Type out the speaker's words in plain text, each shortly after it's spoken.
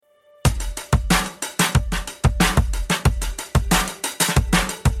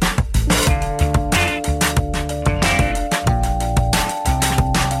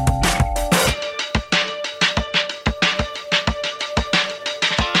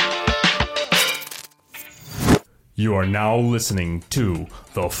You are now listening to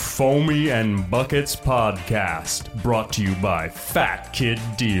the Foamy and Buckets podcast, brought to you by Fat Kid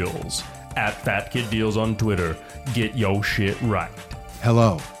Deals. At Fat Kid Deals on Twitter. Get yo shit right.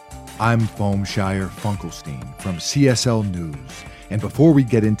 Hello, I'm Foamshire Funkelstein from CSL News. And before we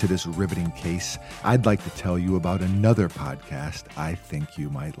get into this riveting case, I'd like to tell you about another podcast I think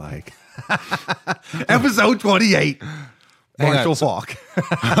you might like. Episode 28. Marshall Falk.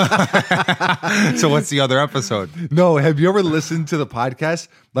 So what's the other episode? No, have you ever listened to the podcast?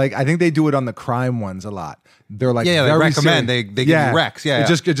 Like, I think they do it on the crime ones a lot. They're like, they recommend. They give you recs. Yeah, it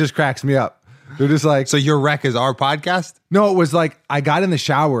just cracks me up. They're just like, so your rec is our podcast? No, it was like, I got in the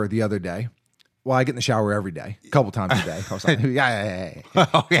shower the other day. Well, I get in the shower every day, a couple times a day. I was like, yeah.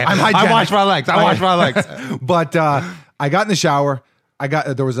 Okay. I wash my legs. But I got in the shower.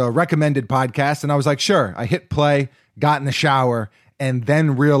 There was a recommended podcast, and I was like, sure. I hit play, got in the shower, and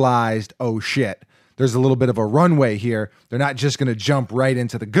then realized, oh shit, there's a little bit of a runway here. They're not just going to jump right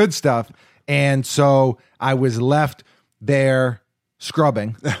into the good stuff. And so I was left there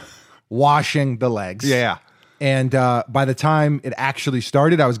scrubbing, washing the legs. Yeah. And by the time it actually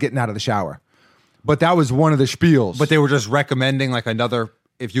started, I was getting out of the shower. But that was one of the spiels. But they were just recommending like another,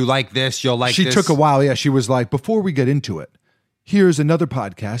 if you like this, you'll like this. She took a while. Yeah, she was like, before we get into it, here's another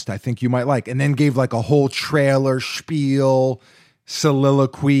podcast I think you might like. And then gave like a whole trailer, spiel,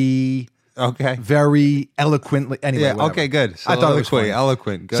 soliloquy. Okay. Very eloquently. Anyway, yeah, whatever. okay, good. I thought it was funny.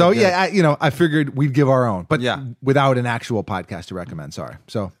 Eloquent. Good, so good. yeah, I figured we'd give our own. But yeah, without an actual podcast to recommend. Sorry.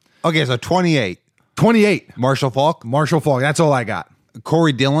 So okay, so 28. 28. Marshall Falk. That's all I got.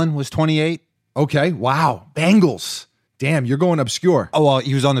 Corey Dillon was 28. Okay. Wow. Bengals. Damn, you're going obscure. Oh, well,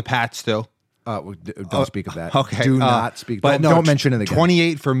 he was on the Pats too. Don't speak of that. Okay. Do not speak. But Don't mention it again.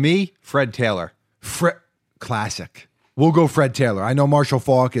 28 for me, Fred Taylor. Classic. We'll go Fred Taylor. I know Marshall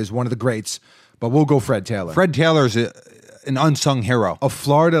Falk is one of the greats, but we'll go Fred Taylor. Fred Taylor is an unsung hero. A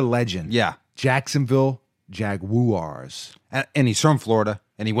Florida legend. Yeah. Jacksonville Jaguars. And he's from Florida,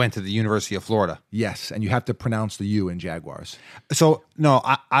 and he went to the University of Florida. Yes, and you have to pronounce the U in Jaguars. So, no,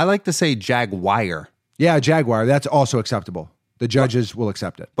 I like to say Jaguar. Yeah, Jaguar. That's also acceptable. The judges will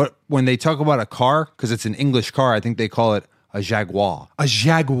accept it. But when they talk about a car, because it's an English car, I think they call it a Jaguar. A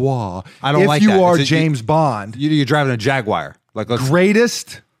Jaguar. I don't like that. that. If you are James Bond. You're driving a Jaguar.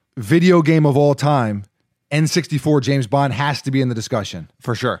 Greatest video game of all time, N64 James Bond has to be in the discussion.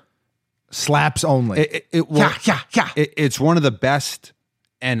 For sure. Slaps only. It's one of the best,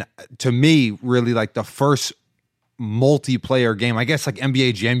 and to me, really like the first multiplayer game. I guess like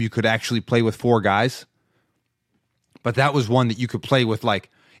NBA Jam, you could actually play with 4 guys. But that was one that you could play with, like,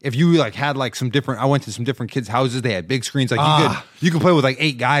 if you like had like some different, I went to some different kids' houses, they had big screens. Like you could play with like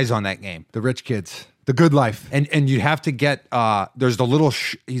 8 guys on that game. The rich kids. The good life. And you'd have to get, there's the little,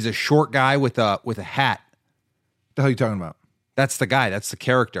 he's a short guy with a hat. What the hell are you talking about? That's the guy. That's the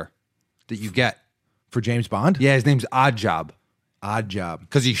character that you get. For James Bond? Yeah, his name's Odd Job. Odd Job.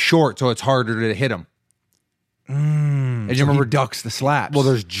 Because he's short, so it's harder to hit him. And you remember ducks the slaps. Well,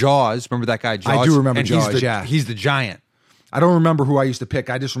 there's Jaws. Remember that guy Jaws? I do remember and Jaws, He's the giant. I don't remember who I used to pick.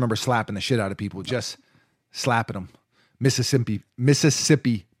 I just remember slapping the shit out of people. Just slapping them.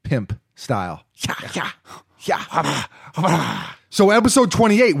 Mississippi pimp style. Yeah. So episode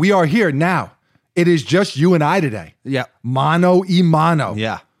 28, we are here now. It is just you and I today. Yeah. Mano y mano.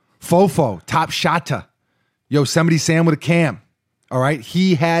 Yeah. Fofo, top shata. Yosemite Sam with a cam. All right.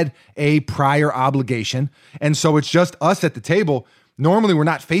 He had a prior obligation. And so it's just us at the table. Normally we're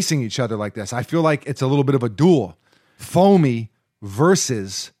not facing each other like this. I feel like it's a little bit of a duel. Foamy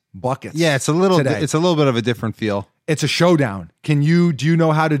versus Buckets. Yeah, it's a little bit of a different feel. It's a showdown. Do you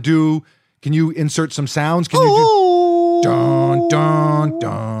know how to can you insert some sounds? Can you do dun dun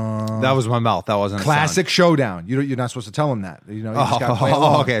dun? That was my mouth. That wasn't classic showdown. You're not supposed to tell him that. You just gotta play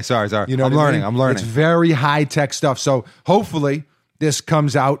along. Okay, sorry. You know, I'm learning. It's very high tech stuff. So hopefully this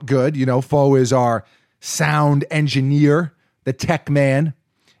comes out good. You know, Fo is our sound engineer, the tech man.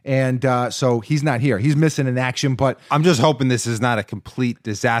 And so he's not here. He's missing in action, but I'm just hoping this is not a complete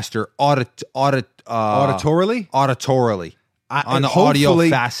disaster auditorily? On the audio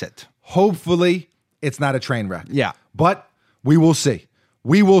facet. Hopefully it's not a train wreck. Yeah. But we will see.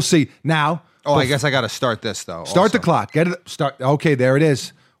 Now. I guess I got to start this though. Start the clock. Get it. Start. Okay, there it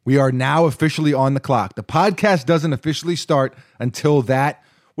is. We are now officially on the clock. The podcast doesn't officially start until that.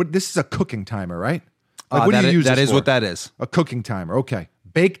 This is a cooking timer, right? Like, what do you use this for? That is what that is. A cooking timer. Okay.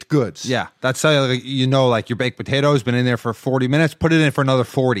 Baked goods. Yeah. That's how, like your baked potato's been in there for 40 minutes. Put it in for another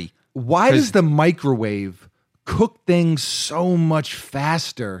 40. Why does the microwave cook things so much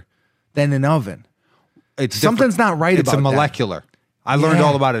faster than an oven? Something's not right about that. It's a molecular. I learned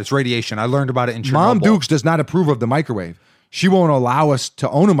all about it. It's radiation. I learned about it in Chernobyl. Mom Dukes does not approve of the microwave. She won't allow us to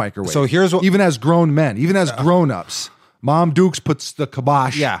own a microwave. So here's what... Even as grown men, even as grown-ups, Mom Dukes puts the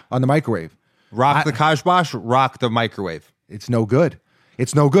kibosh on the microwave. Rock the kibosh, rock the microwave. It's no good.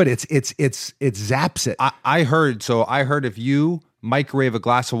 It's no good. It zaps it. I heard if you microwave a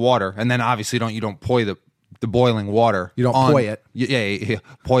glass of water, and then obviously you don't pour the boiling water. You don't pour it. Yeah.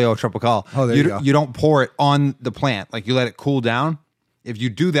 Pollo tropical. Oh, there you go. You don't pour it on the plant. Like, you let it cool down. If you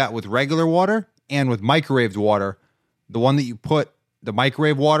do that with regular water and with microwaved water, the one that you put the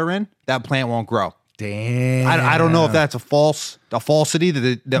microwave water in, that plant won't grow. Damn. I don't know if that's a falsity.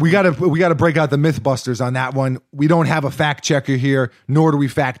 That we gotta break out the Mythbusters on that one. We don't have a fact checker here, nor do we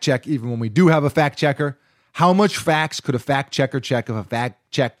fact check even when we do have a fact checker. How much facts could a fact checker check if a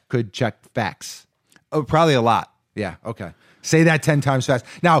fact check could check facts? Oh, probably a lot. Yeah, okay. Say that 10 times fast.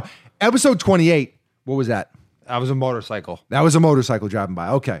 Now, episode 28, what was that? That was a motorcycle. That was a motorcycle driving by.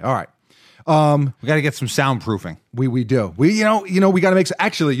 Okay, all right. We got to get some soundproofing. We do. We got to make some,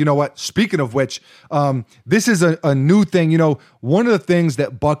 actually, you know what? Speaking of which, this is a new thing. You know, one of the things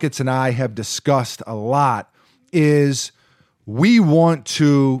that Buckets and I have discussed a lot is we want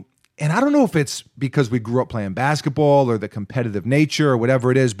to, and I don't know if it's because we grew up playing basketball or the competitive nature or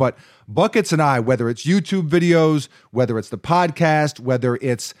whatever it is, but Buckets and I, whether it's YouTube videos, whether it's the podcast, whether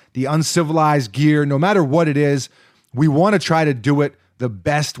it's the uncivilized gear, no matter what it is, we want to try to do it the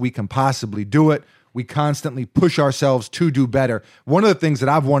best we can possibly do it. We constantly push ourselves to do better. One of the things that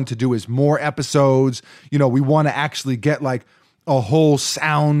I've wanted to do is more episodes. You know, we want to actually get like a whole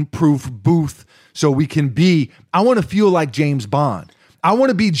soundproof booth so we can I want to feel like James Bond. I want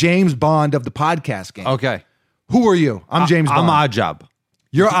to be James Bond of the podcast game. Okay. Who are you? I'm James Bond. I'm Odd Job.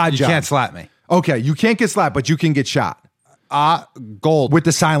 You're Odd Job. You can't slap me. Okay, you can't get slapped, but you can get shot. Gold. With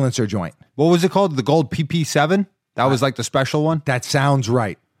the silencer joint. What was it called? The gold PP7? That was like the special one? That sounds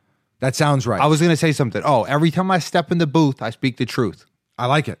right. I was going to say something. Oh, every time I step in the booth, I speak the truth. I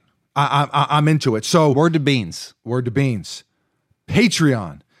like it. I'm into it. So Word to beans.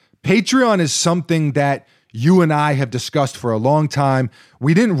 Patreon. Patreon is something that you and I have discussed for a long time.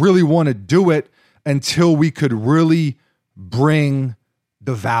 We didn't really want to do it until we could really bring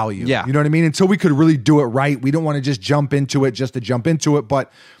the value. Yeah. You know what I mean? Until we could really do it right. We don't want to just jump into it just to jump into it,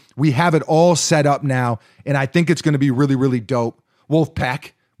 but we have it all set up now, and I think it's going to be really, really dope.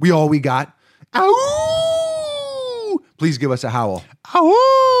 Wolfpack, we got. Ow! Please give us a howl.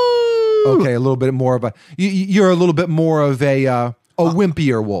 Ow! Okay, a little bit more of a. You're a little bit more of a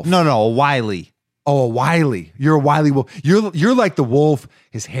wimpier wolf. No, a wily. Oh, a wily. You're a wily wolf. You're like the wolf.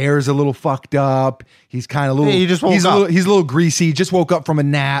 His hair's a little fucked up. He's kind of little. Hey, he just woke he's up. He's a little greasy. He just woke up from a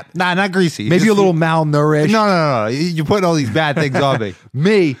nap. Nah, not greasy. Maybe a little malnourished. No. You're putting all these bad things on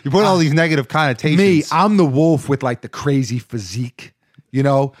me. You're putting all these negative connotations. I'm the wolf with like the crazy physique. You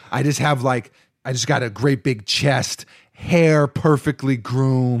know, I just got a great big chest, hair perfectly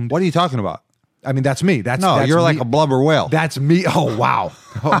groomed. What are you talking about? I mean, that's me. That's you're me. like a blubber whale. That's me. Oh, wow.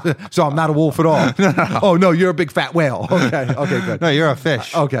 So I'm not a wolf at all. No. Oh, no, you're a big fat whale. Okay, good. No, you're a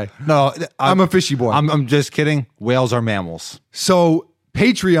fish. Okay. No, I'm a fishy boy. I'm just kidding. Whales are mammals. So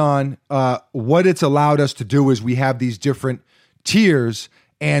Patreon, what it's allowed us to do is we have these different tiers,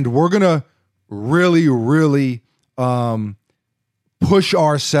 and we're going to really, really push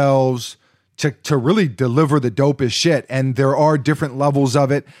ourselves to really deliver the dopest shit. And there are different levels of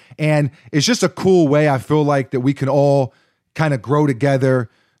it. And it's just a cool way, I feel like, that we can all kind of grow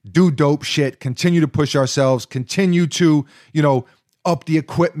together, do dope shit, continue to push ourselves, continue to, up the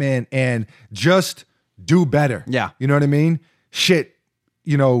equipment and just do better. Yeah. You know what I mean? Shit,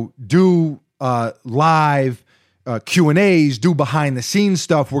 do live Q&As, do behind the scenes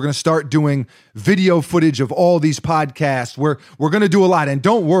stuff. We're going to start doing video footage of all these podcasts. We're going to do a lot. And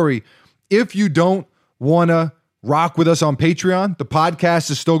don't worry, if you don't want to rock with us on Patreon, the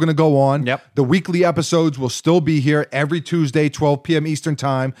podcast is still going to go on. Yep. The weekly episodes will still be here every Tuesday, 12 p.m. Eastern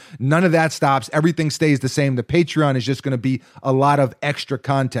time. None of that stops. Everything stays the same. The Patreon is just going to be a lot of extra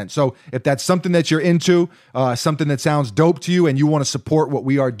content. So if that's something that you're into, something that sounds dope to you, and you want to support what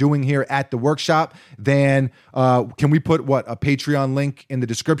we are doing here at the workshop, then can we put a Patreon link in the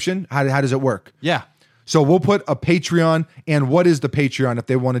description? How does it work? Yeah. So we'll put a Patreon, and what is the Patreon if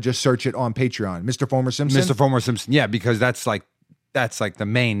they want to just search it on Patreon? Mr. Fomer Simpson? Mr. Fomer Simpson, yeah, because that's like the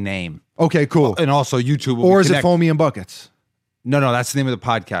main name. Okay, cool. And also YouTube will Or is it Foamy and Buckets? No, that's the name of the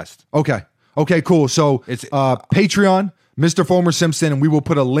podcast. Okay, cool. So it's Patreon, Mr. Fomer Simpson, and we will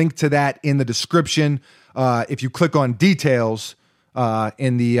put a link to that in the description. If you click on details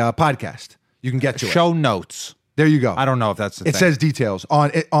in the podcast, you can get to it. Show notes. There you go. I don't know if that's the thing. It says details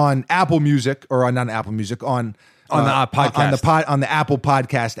on Apple Music, or not Apple Music, on On the podcast. on the Apple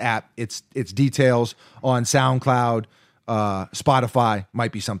Podcast app. It's details on SoundCloud, Spotify,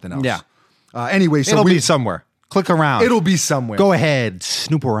 might be something else. Yeah. Anyway, so It'll be somewhere. Click around. It'll be somewhere. Go ahead,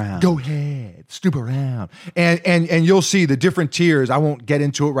 snoop around. Go ahead, snoop around, and you'll see the different tiers. I won't get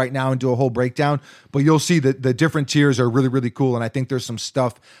into it right now and do a whole breakdown, but you'll see that the different tiers are really, really cool. And I think there's some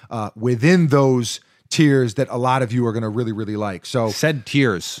stuff within those tiers that a lot of you are going to really, really like. So said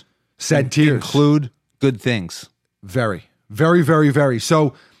tiers include good things. Very, very, very, very.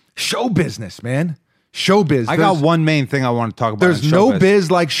 So show business, man. Showbiz. I got one main thing I want to talk about. There's no biz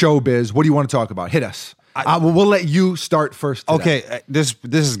like showbiz. What do you want to talk about? Hit us. We'll let you start first today. Okay, this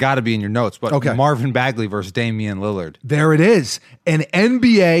has got to be in your notes, but okay. Marvin Bagley versus Damian Lillard. There it is. An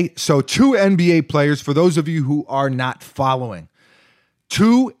NBA, so two NBA players, for those of you who are not following,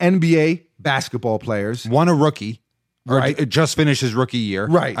 two NBA basketball players. One a rookie, right? Just finished his rookie year.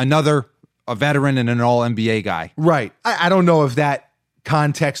 Right. Another a veteran and an all-NBA guy. Right. I don't know if that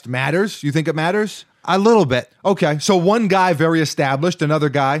context matters. You think it matters? A little bit. Okay. So one guy very established, another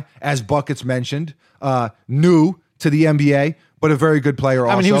guy, as Buckets mentioned, new to the NBA, but a very good player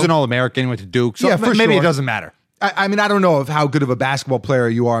also. I mean, he was an All-American, went to Duke, so yeah, for maybe sure. It doesn't matter. I mean, I don't know if how good of a basketball player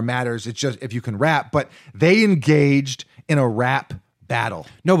you are matters. It's just if you can rap, but they engaged in a rap battle.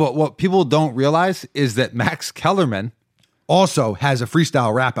 No, but what people don't realize is that Max Kellerman also has a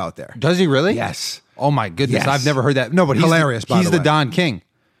freestyle rap out there. Does he really? Yes. Oh my goodness, Yes. I've never heard that. No, but he's hilarious. He's by the way. Don King.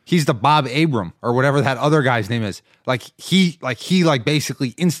 He's the Bob Abram or whatever that other guy's name is. He basically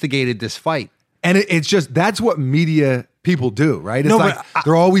instigated this fight. And it's just, that's what media people do, right? It's No, like but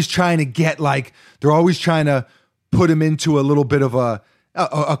they're always trying to get they're always trying to put him into a little bit of a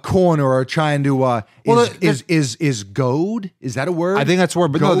corner or trying to, is goad? Is that a word? I think that's a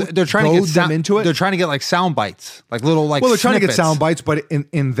word, but no, they're trying to get them into it. They're trying to get like sound bites, like little like. Well, they're trying to get snippets. sound bites, but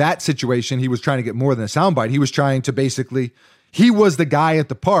in that situation, he was trying to get more than a sound bite. He was trying to basically, he was the guy at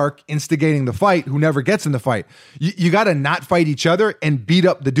the park instigating the fight who never gets in the fight. You got to not fight each other and beat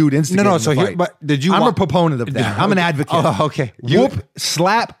up the dude instigating the fight. But did you? I'm a proponent of that. I'm an advocate. Oh, okay. Whoop,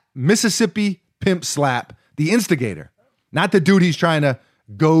 slap, Mississippi pimp slap, the instigator, not the dude he's trying to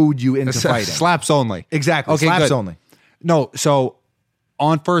goad you into fighting. Slaps only. Exactly. Okay, slaps good. only. No, so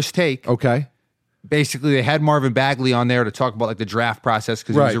on First Take, Okay. basically they had Marvin Bagley on there to talk about like the draft process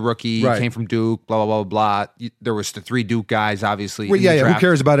because he was Right, a rookie, right. came from Duke, blah blah blah blah. There was the three Duke guys, obviously. Well, in the yeah. Who draft.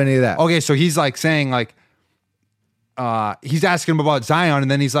 cares about any of that? Okay, so he's like saying like, he's asking him about Zion,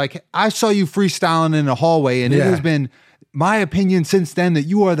 and then he's like, I saw you freestyling in the hallway, and it Yeah. has been my opinion since then that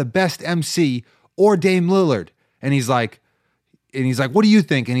you are the best MC or Dame Lillard. And he's like, what do you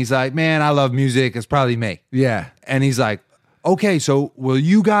think? And he's like, man, I love music. It's probably me. Yeah. And he's like, okay, so will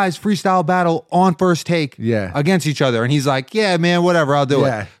you guys freestyle battle on First Take Yeah. against each other? And he's like, yeah, man, whatever, I'll do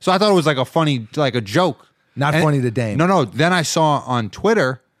Yeah. it. So I thought it was like a funny, like a joke. Not And- funny to Dame. No. Then I saw on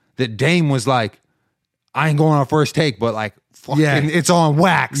Twitter that Dame was like, I ain't going on First Take, but like, fucking, Yeah. it's on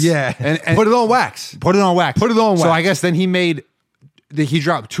wax. Yeah. And put it on wax. Put it on wax. Put it on So wax. I guess then he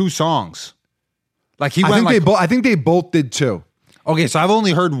dropped two songs. Like he I went think like, I think they both did too. okay, so I've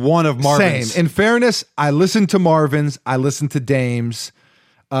only heard one of Marvin's. Same. In fairness, I listened to Marvin's. I listened to Dame's.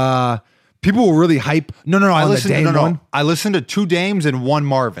 People were really hype. No. I on the listened. Dame one. I listened to two Dames and one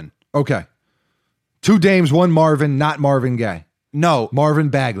Marvin. Okay. Two Dames, one Marvin, not Marvin Gaye. No, Marvin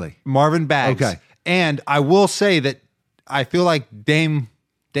Bagley. Marvin Bags. Okay. And I will say that I feel like Dame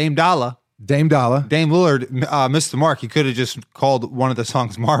Dollar, Dame Dollar. Dame Lillard missed the mark. He could have just called one of the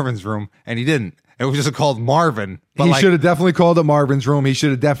songs Marvin's Room, and he didn't. It was just called Marvin. But He like, should have definitely called it Marvin's Room. He should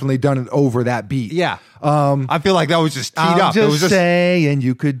have definitely done it over that beat. yeah. I feel like that was just teed I'm up. just It was just saying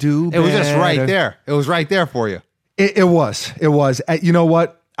you could do It was just right better. there. It was right there for you. It was. It was. You know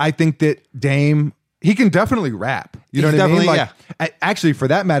what? I think that Dame, he can definitely rap. You know He's what I mean? definitely- Like, actually, for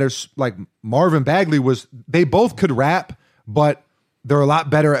that matter, like Marvin Bagley they both could rap, but they're a lot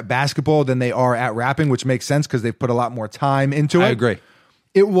better at basketball than they are at rapping, which makes sense because they've put a lot more time into it. I agree.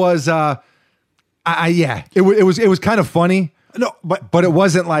 It was, it was kind of funny. No, But it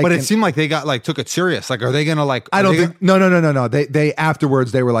wasn't like. But it seemed like they took it serious. Like, are they gonna like? I don't are they think. No. They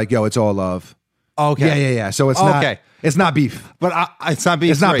afterwards they were like, "Yo, it's all love." gonna- okay. Yeah. So it's not. Okay. It's not beef. But it's not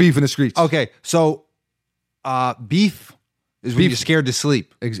beef. It's not right. beef in the streets. Okay, so beef is when Beef. you're scared to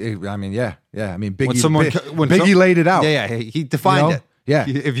sleep. I mean, yeah. I mean, Biggie. When someone, Biggie laid it out. Yeah, he defined You know? it. Yeah.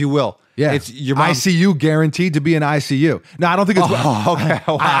 if you will. Yeah, it's your mom. ICU guaranteed to be an ICU. No, I don't think it's. Oh, okay.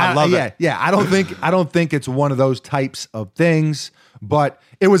 Wow, I love it. Yeah. I don't think it's one of those types of things. But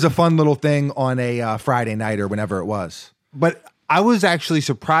it was a fun little thing on a Friday night or whenever it was. But I was actually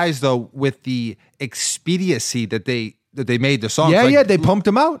surprised though with the expediency that they they made the song. Yeah, Like, they pumped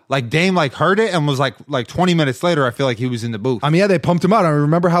him out. Like Dame heard it and was like 20 minutes later, I feel like he was in the booth. I mean, yeah, they pumped him out. I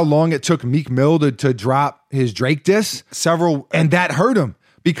remember how long it took Meek Mill to drop his Drake diss. Several, And that hurt him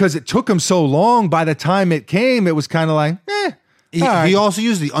because it took him so long. By the time it came, it was kind of like, he also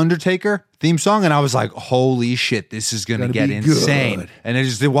used the Undertaker theme song, and I was like, holy shit, this is gonna get be insane. good. And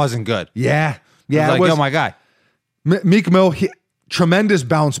it wasn't good. Yeah. I was like, yo, my guy. Meek Mill, tremendous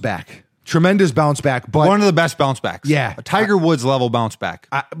bounce back. But One of the best bounce backs. Yeah. A Tiger Woods level bounce back.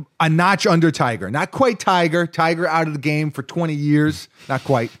 a notch under Tiger. Not quite Tiger. Tiger out of the game for 20 years. Not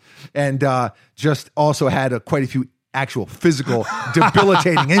quite. And just also had quite a few actual physical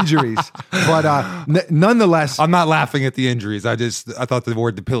debilitating injuries. But nonetheless. I'm not laughing at the injuries. I thought the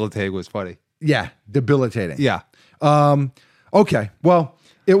word debilitating was funny. Yeah, debilitating. Yeah. Okay. Well,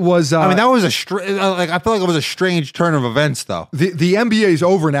 it was. I mean, that was I feel like it was a strange turn of events, though. The NBA is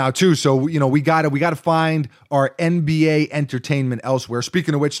over now too, so we got to find our NBA entertainment elsewhere.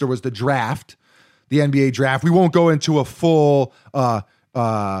 Speaking of which, there was the draft, the NBA draft. We won't go into a full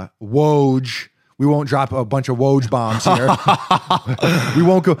Woj. We won't drop a bunch of Woj bombs here.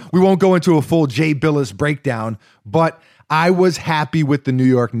 We won't go into a full Jay Billis breakdown. But I was happy with the New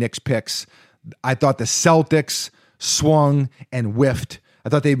York Knicks picks. I thought the Celtics swung and whiffed. I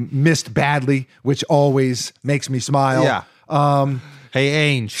thought they missed badly, which always makes me smile. Yeah.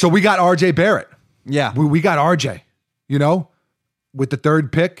 Hey, Ainge. So we got RJ Barrett. Yeah. We got RJ, with the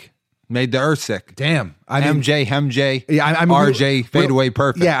third pick. Made the earth sick. Damn. I mean, MJ. Yeah, I mean, RJ, fadeaway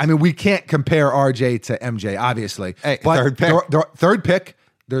perfect. Yeah, I mean, we can't compare RJ to MJ, obviously. Hey, but third pick. Third pick,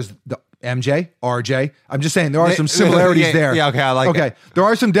 there's the MJ, RJ. I'm just saying there are some similarities there. Yeah, okay, I like it. There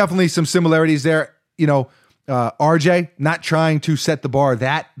are definitely some similarities there. RJ, not trying to set the bar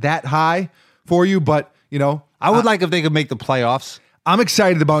that high for you, but, I would like if they could make the playoffs. I'm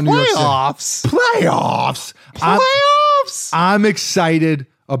excited about New York City. Playoffs. I'm excited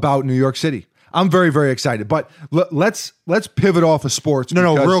about New York City. I'm very, very excited. But let's pivot off of sports.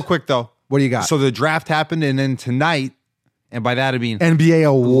 No, real quick though. What do you got? So the draft happened, and then tonight, and by that I mean NBA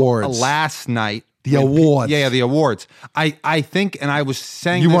awards. Last night, the awards. Yeah, the awards. I think, and I was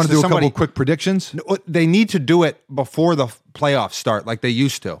saying, you this want to do somebody, a couple quick predictions? They need to do it before the playoffs start, like they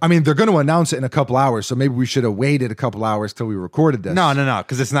used to. I mean, they're going to announce it in a couple hours, so maybe we should have waited a couple hours till we recorded this. No,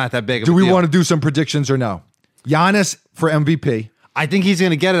 because it's not that big. Do we want to do some predictions or no? Giannis for MVP. I think he's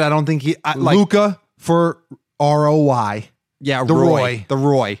going to get it. I don't think Luka for ROY. Yeah, the Roy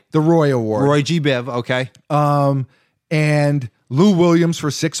Award. Roy G. Biv. Okay. And Lou Williams for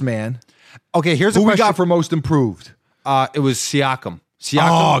sixth man. Okay, here's who a question. We got for most improved. It was Siakam.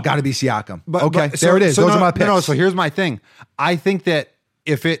 Oh, got to be Siakam. But so, there it is. Those are my picks. No, so here's my thing. I think that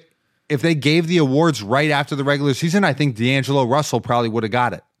if they gave the awards right after the regular season, I think D'Angelo Russell probably would have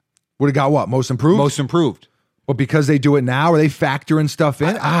got it. Would have got what? Most improved? Most improved. But because they do it now, are they factoring stuff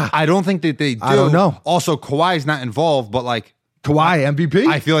in? I don't think that they do. I don't know. Also, Kawhi's not involved, but Kawhi MVP?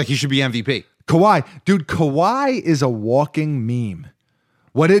 I feel like he should be MVP. Kawhi is a walking meme.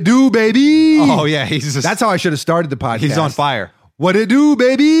 What it do, baby? Oh, yeah. That's how I should have started the podcast. He's on fire. What it do,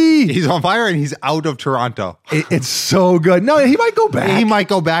 baby? He's on fire and he's out of Toronto. It's so good. No, he might go back. He might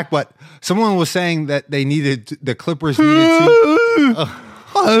go back, but someone was saying that the Clippers needed to.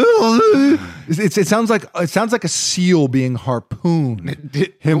 It sounds like a seal being harpooned.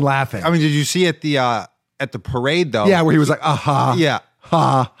 Him laughing. I mean, did you see at the parade though? Yeah, where he was like, aha. Yeah.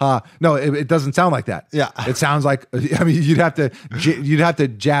 Ha ha. No, it doesn't sound like that. Yeah. It sounds like, I mean, you'd have to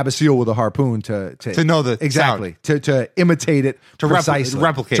jab a seal with a harpoon to know the exactly sound. To imitate it precisely.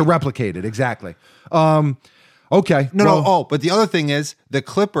 Replicate it exactly. Okay. No. But the other thing is the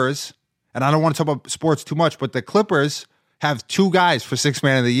Clippers, and I don't want to talk about sports too much, but the Clippers have two guys for sixth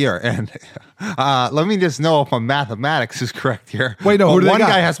man of the year, and let me just know if my mathematics is correct here. Wait, no, who do they one got?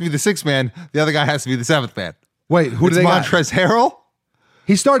 guy has to be the sixth man, the other guy has to be the seventh man. Wait, who do they got? Montrezl Harrell.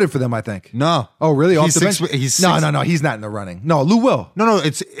 He started for them, I think. No. Oh, really? Off He's the bench? No. He's not in the running. No, Lou Will. No.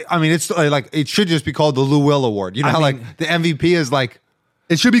 It's like it should just be called the Lou Will Award. You know how like the MVP is like.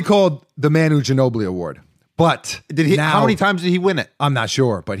 It should be called the Manu Ginobili Award. But how many times did he win it? I'm not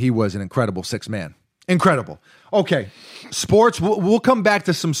sure, but he was an incredible sixth man. Incredible. Okay, sports. We'll come back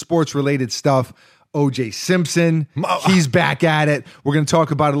to some sports related stuff. O.J. Simpson, he's back at it. We're going to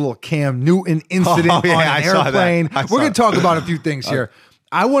talk about a little Cam Newton incident on an airplane. We're going to talk about a few things here.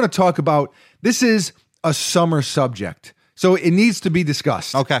 I want to talk about, this is a summer subject, so it needs to be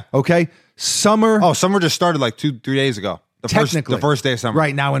discussed. Okay. Summer. Oh, summer just started like 2-3 days ago. Technically, the first day of summer.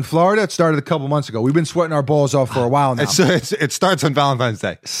 Right now in Florida, it started a couple months ago. We've been sweating our balls off for a while now. It starts on Valentine's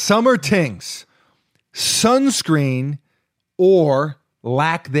Day. Summer tings, sunscreen or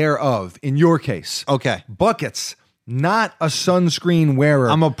lack thereof in your case. Okay. Buckets, not a sunscreen wearer.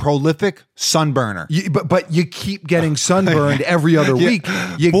 I'm a prolific sunburner. But you keep getting sunburned every other week.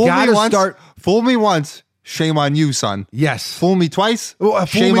 You gotta start. Fool me once, shame on you, son. Yes. Fool me twice, Fool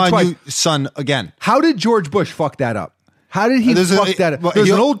shame me on twice. you, son, again. How did George Bush fuck that up? How did he fuck that up? There's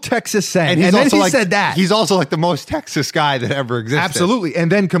an old Texas saying, and then he said that. He's also like the most Texas guy that ever existed. Absolutely,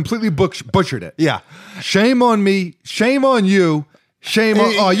 and then completely butchered it. Yeah. Shame on me, shame on you. Shame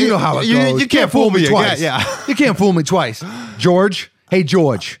on, oh, you know how it goes. You can't fool me twice. Again, yeah. You can't fool me twice. George. Hey,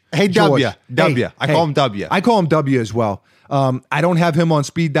 George. Hey, George. W. I call him W. I call him W as well. I don't have him on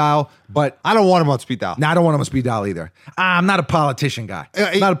speed dial, but I don't want him on speed dial. No, I don't want him on speed dial either. I'm not a politician guy.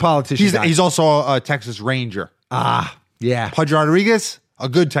 Not a politician guy. He's also a Texas Ranger. Yeah. Pudge Rodriguez, a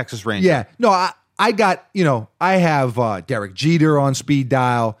good Texas Ranger. Yeah. No, I got, I have Derek Jeter on speed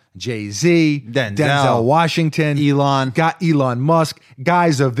dial, Jay-Z, Denzel Washington, got Elon Musk,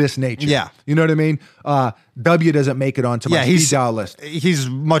 guys of this nature. Yeah. You know what I mean? W doesn't make it onto my speed dial list. He's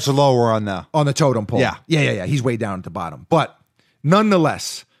much lower on the totem pole. Yeah. Yeah. He's way down at the bottom. But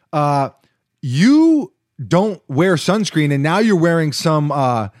nonetheless, you don't wear sunscreen, and now you're wearing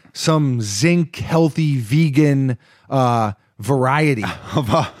some zinc healthy vegan variety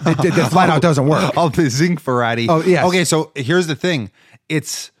that flat out doesn't work. Of the zinc variety. Oh, yes. Okay, so here's the thing.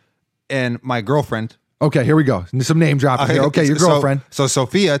 And my girlfriend. Okay, here we go. Some name dropping here. Okay, your girlfriend. So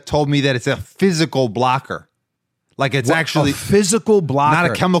Sophia told me that it's a physical blocker. Like it's actually a physical blocker.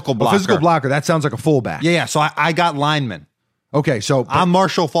 Not a chemical blocker. A physical blocker. That sounds like a fullback. Yeah. So I got lineman. Okay, so I'm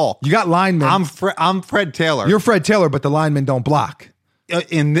Marshall Falk. You got lineman. I'm Fred Taylor. You're Fred Taylor, but the linemen don't block.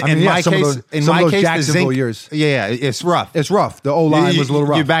 In my case, the Jacksonville zinc, years. Yeah, it's rough. It's rough. The O-line was a little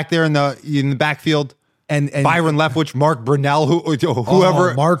rough. You're back there in the backfield. And Byron Leftwich, Mark Brunell,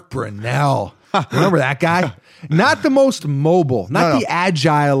 whoever. Oh, Mark Brunell. Remember that guy? Not the most mobile, the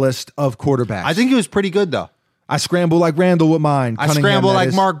agilest of quarterbacks. I think he was pretty good, though. I scramble like Randall with mine. I scramble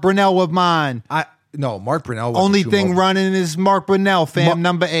like Mark Brunell with mine. No, Mark Brunell. Only thing running is Mark Brunell, fam,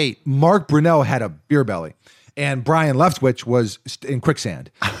 number 8. Mark Brunell had a beer belly. And Brian Leftwich was in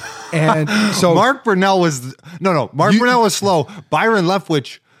quicksand. And so Mark Brunell was Brunell was slow. Byron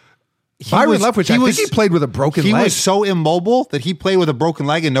Leftwich. I think he played with a broken leg. He was so immobile that he played with a broken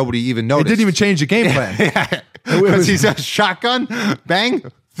leg and nobody even noticed. It didn't even change the game plan. Because he's a shotgun, bang,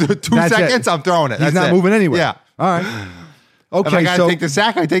 2 seconds, I'm throwing it. He's not moving anywhere. Yeah. All right. Okay, if I gotta take the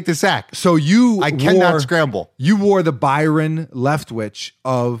sack, I take the sack. So I cannot scramble. You wore the Byron Leftwich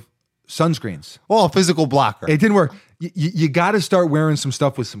of sunscreens. Well, a physical blocker. It didn't work. You got to start wearing some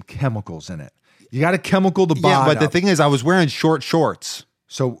stuff with some chemicals in it. You got to chemical the body. Yeah, but the thing is, I was wearing short shorts.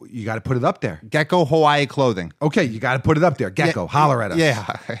 So you got to put it up there. Gecko Hawaii clothing. Okay, you got to put it up there. Gecko, holler at us.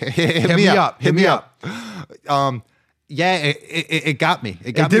 Yeah, hit me up. Hit me up. Yeah, it got me.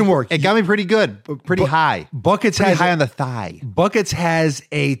 It didn't work. It got me pretty good, pretty high. Buckets pretty high on the thigh. Buckets has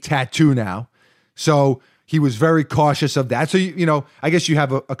a tattoo now, so he was very cautious of that. So I guess you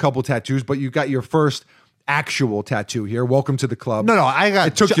have a couple tattoos, but you got your first actual tattoo here. Welcome to the club. No, I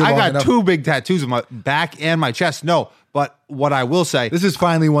got 2 big tattoos on my back and my chest. No, but what I will say, this is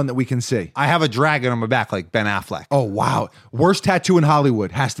finally one that we can see. I have a dragon on my back like Ben Affleck. Oh wow, worst tattoo in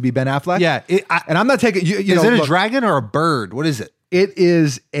Hollywood has to be Ben Affleck. Yeah, and I'm not taking. Is it a dragon or a bird? What is it?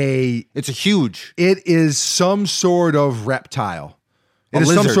 It's a huge. It is some sort of reptile. It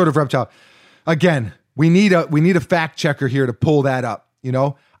is some sort of reptile. Again, we need a fact checker here to pull that up.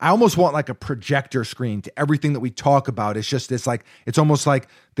 I almost want like a projector screen to everything that we talk about. It's almost like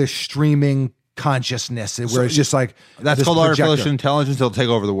this streaming consciousness where it's just like that's called artificial intelligence. It'll take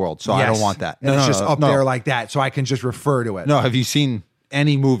over the world. So yes. I don't want that. And it's just up there like that, so I can just refer to it. No, have you seen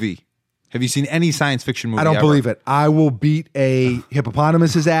any movie? Have you seen any science fiction movie? I don't believe it. I will beat a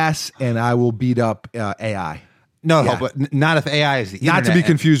hippopotamus's ass, and I will beat up AI. No, but not if AI is the internet. Not to be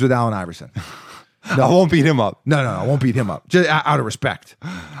confused with Allen Iverson. No. I won't beat him up. No, I won't beat him up. Just out of respect.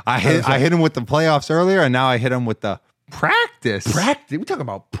 I hit him with the playoffs earlier, and now I hit him with the practice. Practice? We talking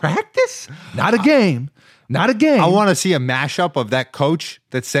about practice? Not a game. Not a game. I want to see a mashup of that coach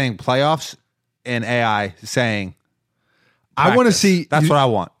that's saying playoffs and AI saying practice. I want to see. That's what I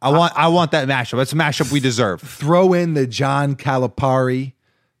want. I want that mashup. That's a mashup we deserve. Throw in the John Calipari.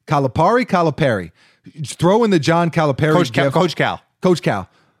 Throw in the John Calipari. Coach Cal.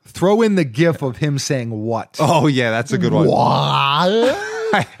 Throw in the gif of him saying what? Oh yeah, that's a good one.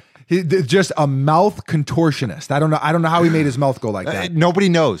 What? Just a mouth contortionist. I don't know how he made his mouth go like that. Nobody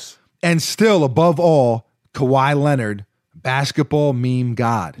knows. And still, above all, Kawhi Leonard, basketball meme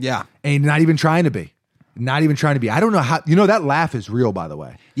god. Yeah, and not even trying to be. Not even trying to be. I don't know how. That laugh is real, by the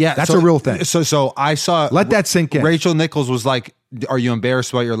way. Yeah, that's a real thing. So I saw. Let that sink in. Rachel Nichols was like, are you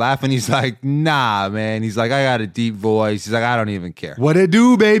embarrassed about your laugh? And he's like, nah, man. He's like, I got a deep voice. He's like, I don't even care. What it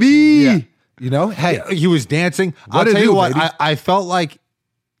do, baby? Yeah. You know, hey, He was dancing. I'll tell you what, I felt like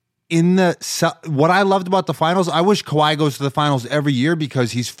what I loved about the finals, I wish Kawhi goes to the finals every year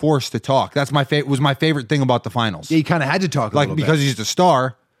because he's forced to talk. That's was my favorite thing about the finals. Yeah, he kind of had to talk a little because bit. he's the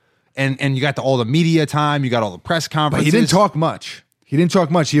star, and you got all the media time, you got all the press But conferences. he didn't talk much. He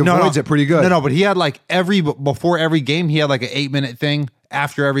avoids it pretty good. No, but he had like before every game, he had like an 8-minute thing.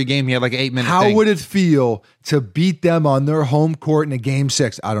 After every game, he had like an 8-minute thing. How would it feel to beat them on their home court in a game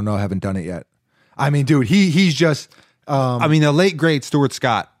 6? I don't know. I haven't done it yet. I mean, dude, he's just... I mean, the late, great Stuart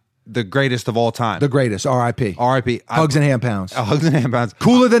Scott, the greatest of all time. The greatest. R.I.P. R.I.P. Hugs and hand pounds. Hugs and hand pounds.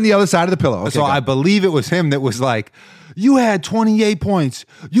 Cooler than the other side of the pillow. Okay, so I believe it was him that was like, you had 28 points.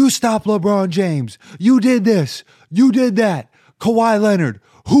 You stopped LeBron James. You did this. You did that. Kawhi Leonard,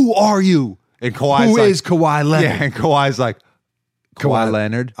 who are you? And Kawhi's Who like, is Kawhi Leonard? Yeah, and Kawhi's like, Kawhi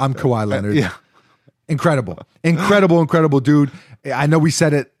Leonard. I'm Kawhi Leonard. Yeah. Incredible, dude. I know we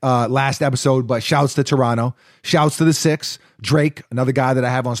said it last episode, but shouts to Toronto. Shouts to the Six. Drake, another guy that I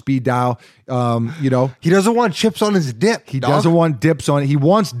have on speed dial. You know, he doesn't want chips on his dip. He doesn't want dips on it. He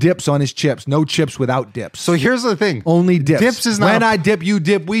wants dips on his chips. No chips without dips. So here's the thing. Only dips. Dips is not when I dip, you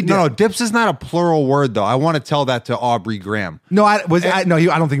dip, we dip. No, dips is not a plural word though. I want to tell that to Aubrey Graham. No, I don't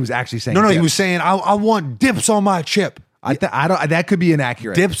think he was actually saying No, dips. he was saying I want dips on my chip. I don't. That could be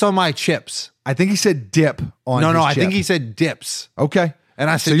inaccurate. Dips on my chips. I think he said dip on. No, his I chip. think he said dips. Okay, and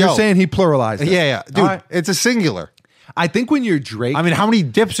I said, so you're saying he pluralized it. Yeah, dude, right. It's a singular. I think when you're Drake, I mean, how many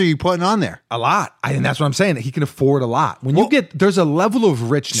dips are you putting on there? A lot. I think that's what I'm saying. He can afford a lot. When you there's a level of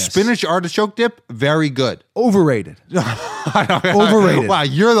richness. Spinach artichoke dip, very good. Overrated. Overrated. Wow,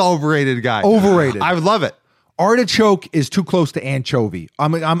 you're the overrated guy. Overrated. I love it. Artichoke is too close to anchovy.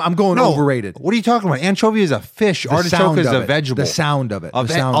 I'm going overrated. What are you talking about? Anchovy is a fish. Artichoke is a vegetable. The sound of it. A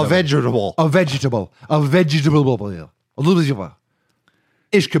vegetable. A vegetable. A vegetable.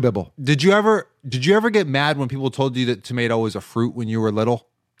 Ishkabibble. Did you ever get mad when people told you that tomato was a fruit when you were little?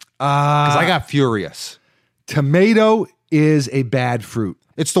 Because I got furious. Tomato is a bad fruit.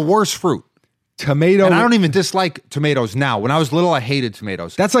 It's the worst fruit. Tomato. And I don't even dislike tomatoes now. When I was little, I hated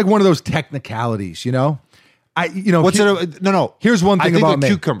tomatoes. That's like one of those technicalities, you know? No. Here's one thing about me.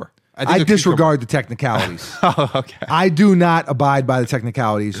 Cucumber. I disregard the technicalities. Oh, okay. I do not abide by the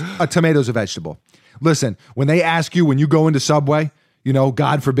technicalities. A tomato's a vegetable. Listen, when they ask you, when you go into Subway, you know,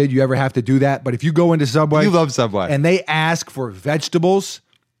 God forbid you ever have to do that, but if you go into Subway, you love Subway, and they ask for vegetables,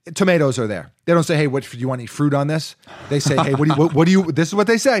 tomatoes are there. They don't say, "Hey, what do you want any fruit on this?" They say, "Hey, what do you?" This is what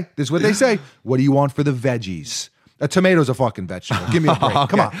they say. What do you want for the veggies? A tomato's a fucking vegetable. Give me a break. Okay.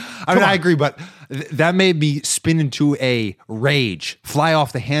 Come on. I agree, but that made me spin into a rage, fly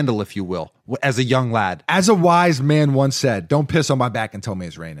off the handle, if you will, as a young lad. As a wise man once said, "Don't piss on my back and tell me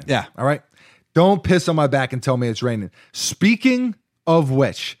it's raining." Yeah. All right. Don't piss on my back and tell me it's raining. Speaking of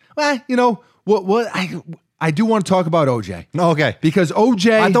which, you know what? I do want to talk about OJ. Okay. Because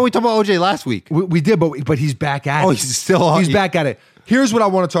OJ, I thought we talked about OJ last week. We did, but he's back at it. Oh, he's still on. He's back at it. Here's what I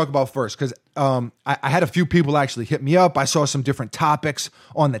want to talk about first, because I had a few people actually hit me up. I saw some different topics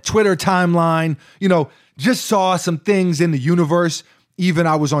on the Twitter timeline. You know, just saw some things in the universe. Even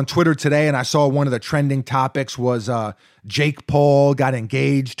I was on Twitter today and I saw one of the trending topics was Jake Paul got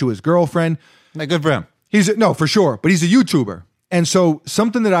engaged to his girlfriend. Good for him. No, for sure. But he's a YouTuber. And so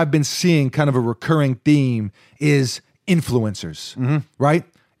something that I've been seeing, kind of a recurring theme, is influencers, right?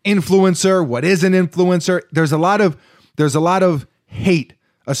 Influencer. What is an influencer? There's a lot of hate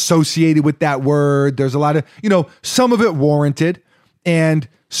associated with that word. There's a lot of, some of it warranted and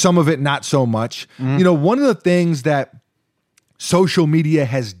some of it not so much. One of the things that social media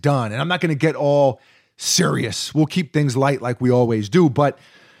has done, and I'm not going to get all serious. We'll keep things light like we always do. But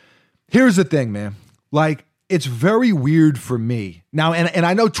here's the thing, man. Like, it's very weird for me now. And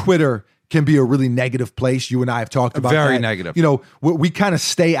I know Twitter can be a really negative place. You and I have talked about very that. negative. We kind of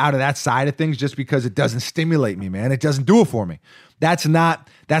stay out of that side of things just because it doesn't stimulate me, man. It doesn't do it for me. That's not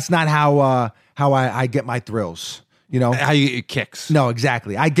how I get my thrills. How you get kicks. No,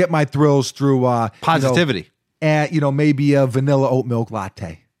 exactly. I get my thrills through positivity. Maybe a vanilla oat milk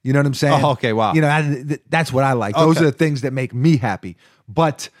latte. You know what I'm saying? Oh, okay, wow. That's what I like. Those are the things that make me happy.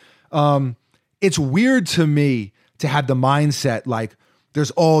 But it's weird to me to have the mindset like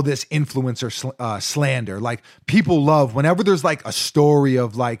there's all this influencer slander. Like, people love whenever there's like a story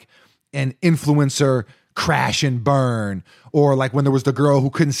of like an influencer crash and burn, or like when there was the girl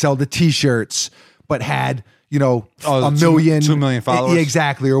who couldn't sell the t-shirts but had a million, 2 million followers. Yeah,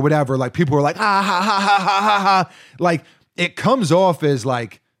 exactly, or whatever. Like, people were like, ha ha ha ha ha ha ha. Like, it comes off as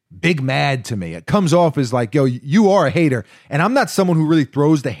like big mad to me. It comes off as like, yo, you are a hater. And I'm not someone who really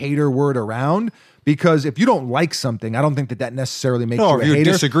throws the hater word around, because if you don't like something, I don't think that necessarily makes you a if you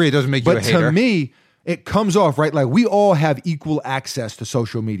hater. disagree, it doesn't make you a hater. But to me, it comes off, right? Like, we all have equal access to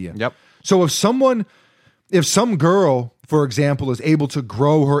social media. Yep. So if some girl, for example, is able to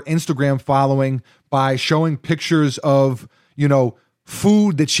grow her Instagram following by showing pictures of,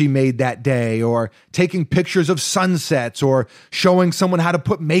 food that she made that day, or taking pictures of sunsets, or showing someone how to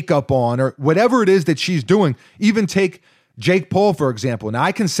put makeup on, or whatever it is that she's doing, even take Jake Paul, for example. Now,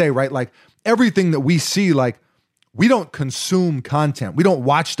 I can say, right, like, everything that we see, like, we don't consume content. We don't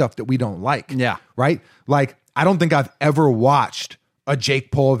watch stuff that we don't like. Yeah. Right? Like, I don't think I've ever watched a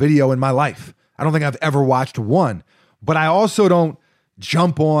Jake Paul video in my life. I don't think I've ever watched one. But I also don't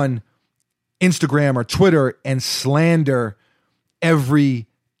jump on Instagram or Twitter and slander every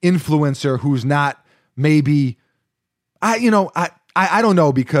influencer who's not maybe, I don't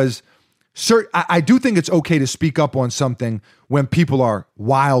know, because I do think it's okay to speak up on something when people are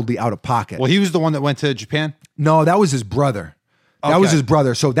wildly out of pocket. Well, he was the one that went to Japan. No, that was his brother. That was his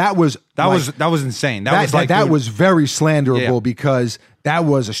brother. So that was insane. That was very slanderable, Yeah. because that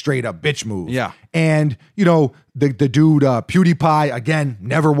was a straight up bitch move. Yeah. And the dude PewDiePie, again,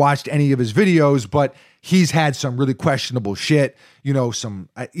 never watched any of his videos, but he's had some really questionable shit.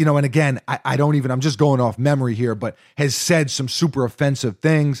 And again, I don't even, I'm just going off memory here, but has said some super offensive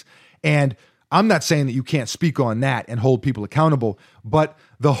things. And I'm not saying that you can't speak on that and hold people accountable, but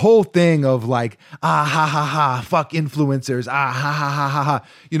the whole thing of like, ha ha ha, fuck influencers, ha ha ha ha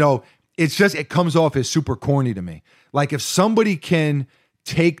ha, it's just, it comes off as super corny to me. Like, if somebody can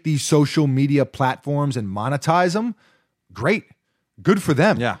take these social media platforms and monetize them, great, good for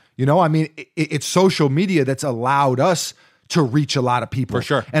them. Yeah. It's social media that's allowed us to reach a lot of people. For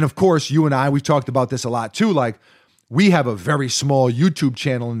sure. And of course, you and I, we've talked about this a lot too. Like, we have a very small YouTube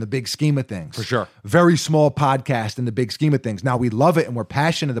channel in the big scheme of things. For sure. Very small podcast in the big scheme of things. Now, we love it and we're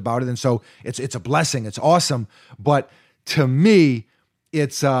passionate about it. And so it's a blessing. It's awesome. But to me,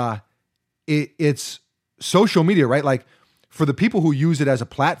 it's social media, right? Like, for the people who use it as a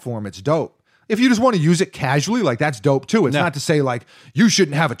platform, it's dope. If you just want to use it casually, like, that's dope too. It's not to say like you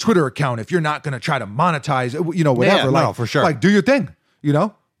shouldn't have a Twitter account if you're not going to try to monetize it, whatever. Yeah, like, no, for sure. Like, do your thing,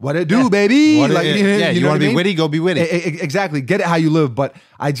 What it do, baby? You want know to what I be mean? witty, go be witty. Exactly. Get it how you live. But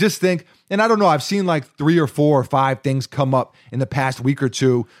I just think, and I don't know, I've seen like 3 or 4 or 5 things come up in the past week or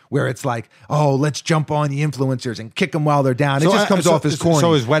two where it's like, oh, let's jump on the influencers and kick them while they're down. It just comes off as corny.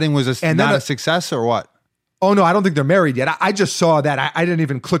 So his wedding was not a success, or what? Oh, no, I don't think they're married yet. I just saw that. I didn't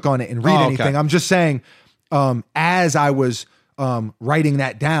even click on it and read anything. I'm just saying, as I was writing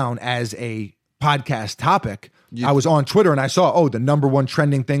that down as a podcast topic, I was on Twitter and I saw, the number one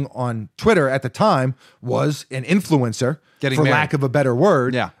trending thing on Twitter at the time was an influencer, getting for married. lack of a better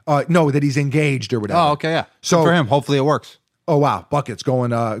word. Yeah. No, that he's engaged or whatever. Oh, okay, yeah. So good for him, hopefully it works. Oh, wow. Buckets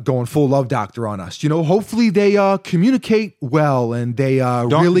going full love doctor on us. Hopefully they communicate well and they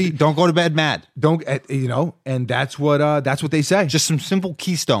don't go to bed mad. And that's what they say. Just some simple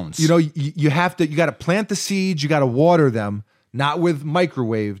keystones. You got to plant the seeds, you got to water them, not with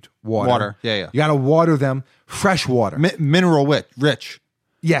microwaved water. Yeah. You got to water them fresh water. Mineral rich.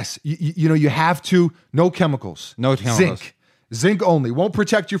 Yes. You have to, no chemicals. No chemicals. Zinc only. Won't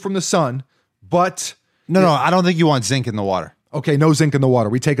protect you from the sun, but... No, I don't think you want zinc in the water. Okay, no zinc in the water.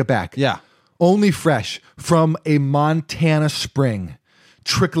 We take it back. Yeah. Only fresh from a Montana spring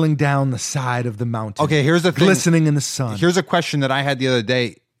trickling down the side of the mountain. Okay, here's the thing. Glistening in the sun. Here's a question that I had the other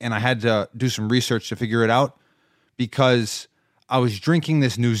day, and I had to do some research to figure it out, because I was drinking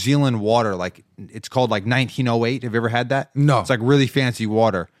this New Zealand water. Like, it's called like 1908. Have you ever had that? No. It's like really fancy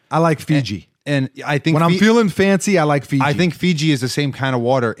water. I like Fiji. And I think when I'm feeling fancy, I like Fiji. I think Fiji is the same kind of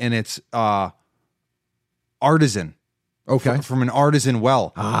water, and it's artisan. Okay. From an artisan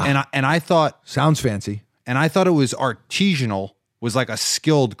well. And I thought... Sounds fancy. And I thought it was artisanal, was like a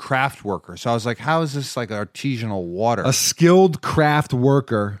skilled craft worker. So I was like, how is this like artisanal water? A skilled craft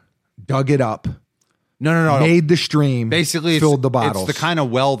worker dug it up. No. Made the stream. Basically, filled the bottles. It's the kind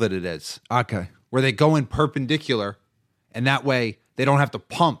of well that it is. Okay. Where they go in perpendicular, and that way they don't have to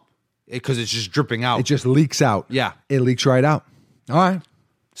pump it because it's just dripping out. It just leaks out. Yeah. It leaks right out. All right.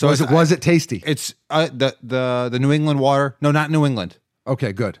 So was it tasty? It's the New England water. No, not New England.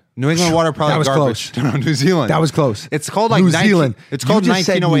 Okay, good. New England water probably that was garbage. Close. No, New Zealand. That was close. It's called like New Zealand. It's called you just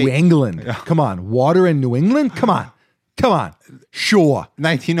 1908. Said New England. Yeah. Come on, water in New England. Come on. Sure.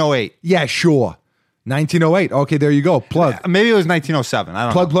 1908. Yeah, sure. 1908. Okay, there you go. Plug. Maybe it was 1907.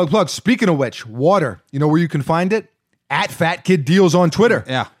 I don't know. Plug. Speaking of which, water. You know where you can find it? At Fat Kid Deals on Twitter.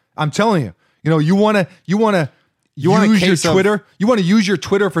 Yeah. I'm telling you. You wanna want a use your case of- Twitter. You want to use your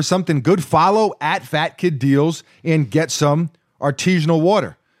Twitter for something good. Follow at Fat Kid Deals and get some artisanal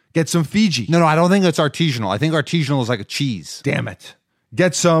water. Get some Fiji. No, I don't think it's artisanal. I think artisanal is like a cheese. Damn it.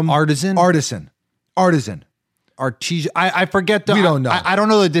 Get some Artisan. Artisan. I forget. We don't know. I don't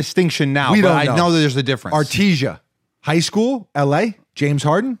know the distinction now. We but don't I know. know that there's a difference. Artesia. High school, LA, James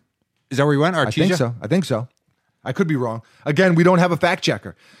Harden. Is that where you went? Artesia? I think so. I could be wrong. Again, we don't have a fact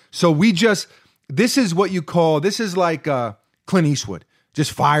checker. So this is what you call, this is like Clint Eastwood,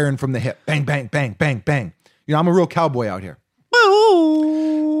 just firing from the hip. Bang, bang, bang, bang, bang. You know, I'm a real cowboy out here.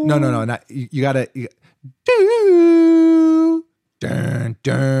 No. Not, you gotta. Dun,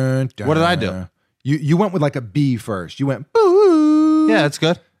 dun, dun. What did I do? You went with like a B first. You went boo. Yeah, that's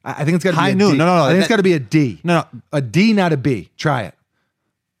good. I think it's got to be High a noon. D. No. I think it's got to be a D. No. A D, not a B. Try it.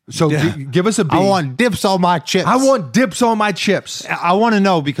 So give us a B. I want dips on my chips. I want dips on my chips. I want to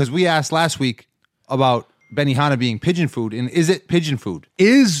know because we asked last week about Benihana being pigeon food, and is it pigeon food?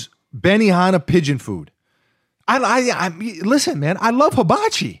 Is Benihana pigeon food? I listen, man. I love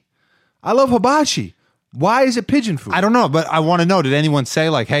hibachi. Why is it pigeon food? I don't know, but I want to know. Did anyone say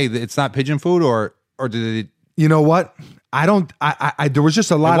like, "Hey, it's not pigeon food," or did it? You know what? I don't. There was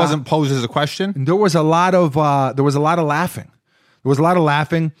just a lot. It wasn't posed as a question. There was a lot of laughing.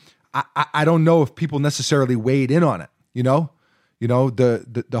 I don't know if people necessarily weighed in on it. You know,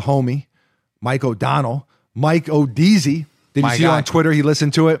 the homie Mike O'Donnell, Mike O'Deasy. Did you see on Twitter? He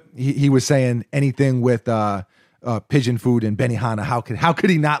listened to it. He was saying anything with pigeon food and Benihana. How could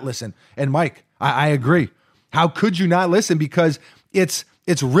he not listen? And Mike, I agree. How could you not listen? Because it's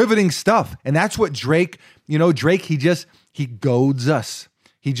riveting stuff, and that's what Drake. You know, Drake. He goads us.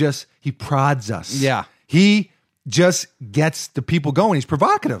 He prods us. Yeah. He just gets the people going. He's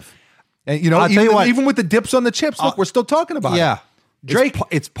provocative. And I'll tell you what, even with the dips on the chips, look, we're still talking about it. Drake.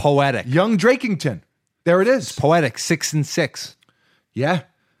 It's poetic. Young Drakington. There it is. Poetic. 6 and 6. Yeah.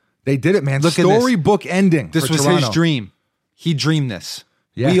 They did it, man. Look at this. Storybook ending. This for was Toronto. his dream. He dreamed this.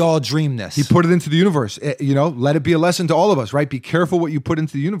 Yeah. We all dream this. He put it into the universe. Let it be a lesson to all of us, right? Be careful what you put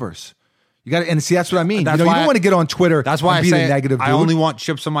into the universe. You got to, and see, that's what I mean. You don't want to get on Twitter. That's why and I be say the negative dude. I only want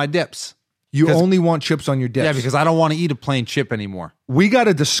chips on my dips. You only want chips on your dips. Yeah, because I don't want to eat a plain chip anymore. We got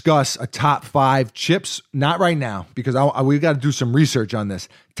to discuss a top 5 chips. Not right now, because we got to do some research on this.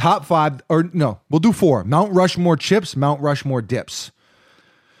 Top 5, or no, we'll do 4. Mount Rushmore chips, Mount Rushmore dips.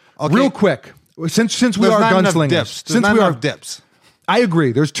 Okay. Real quick, since we are gunslingers, since we are dips. I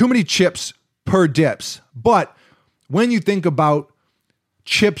agree. There's too many chips per dips, but when you think about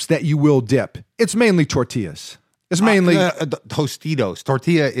chips that you will dip, it's mainly tortillas. It's mainly Tostitos.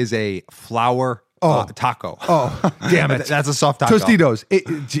 Tortilla is a flour taco. Oh, damn it! That's a soft taco. Tostitos.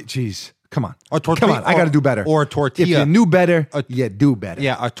 Jeez, come on. Come on. I got to do better. Or a tortilla. If you knew better, you do better.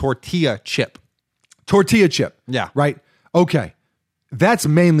 Yeah, a tortilla chip. Tortilla chip. Yeah. Right. Okay. That's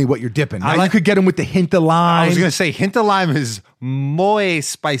mainly what you're dipping. Right? You could get them with the hint of lime. I was going to say hint of lime is muy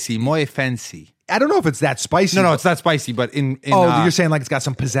spicy, muy fancy. I don't know if it's that spicy. No, it's not spicy, but in you're saying like it's got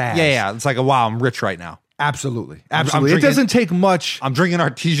some pizzazz. Yeah. It's like wow, I'm rich right now. Absolutely. It doesn't take much. I'm drinking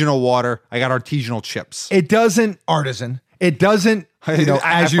artisanal water. I got artisanal chips. It doesn't artisan. It doesn't.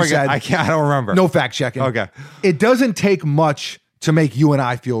 As you said, I don't remember. No fact checking. Okay. It doesn't take much to make you and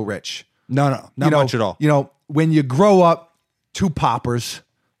I feel rich. No, not much at all. When you grow up, 2 poppers.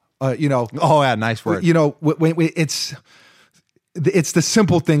 Oh yeah, nice word. When it's the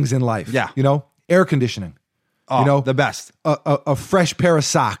simple things in life. Yeah. Air conditioning. Oh, the best. A fresh pair of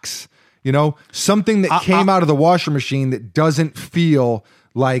socks. Something that came out of the washer machine that doesn't feel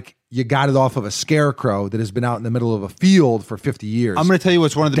like you got it off of a scarecrow that has been out in the middle of a field for 50 years. I'm going to tell you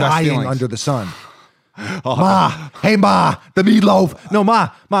what's one of the best dying feelings. under the sun. Ma, hey Ma, the meatloaf. No,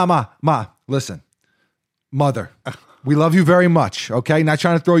 Ma. Listen, mother, we love you very much. Okay, not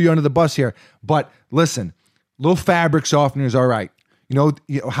trying to throw you under the bus here, but listen, little fabric softener is all right.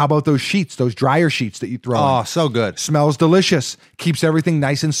 How about those sheets, those dryer sheets that you throw in? Oh, so good. Smells delicious. Keeps everything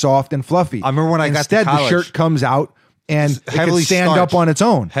nice and soft and fluffy. I remember when I got to college, the shirt comes out and it can stand starched. up on its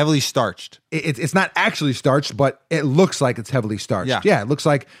own. Heavily starched. It's not actually starched, but it looks like it's heavily starched. Yeah. It looks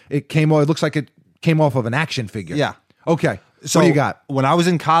like it came off of an action figure. Yeah. Okay. So what do you got? When I was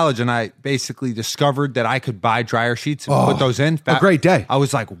in college and I basically discovered that I could buy dryer sheets and put those in. A great day. I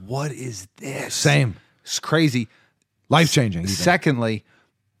was like, what is this? Same. It's crazy. Life-changing. Secondly,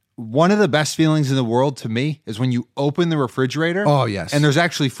 one of the best feelings in the world to me is when you open the refrigerator. Oh, yes. And there's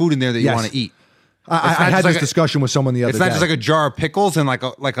actually food in there that you want to eat. I had this discussion with someone the other day. It's not just like a jar of pickles and like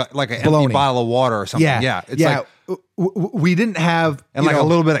an empty bottle of water or something. Yeah. It's like we didn't have And like a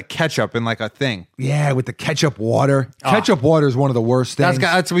little bit of ketchup in like a thing. Yeah, with the ketchup water. Ketchup water is one of the worst things.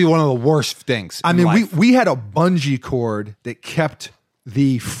 That's to be one of the worst things. I mean, we had a bungee cord that kept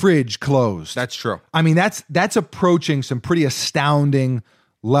the fridge closed. That's true. I mean, that's approaching some pretty astounding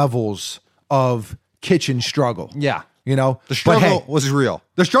levels of kitchen struggle. Yeah. You know, The struggle was real.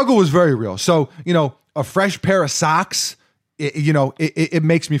 The struggle was very real. So, you know, a fresh pair of socks, it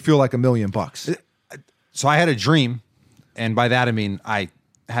makes me feel like $1 million. So I had a dream, and by that I mean I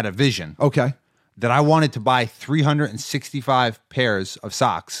had a vision. Okay. That I wanted to buy 365 pairs of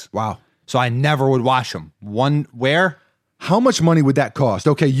socks. Wow. So I never would wash them. One where? How much money would that cost?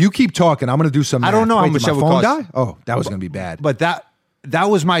 Okay, you keep talking. I'm going to do some math. I don't know how Wait, much did my that would phone cost. die? Oh, that was going to be bad. But that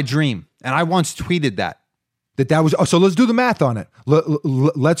was my dream, and I once tweeted that. That was. Oh, so let's do the math on it.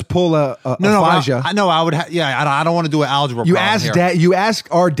 Let's pull a Faja. I would. I don't want to do an algebra. You problem ask here. dad. You ask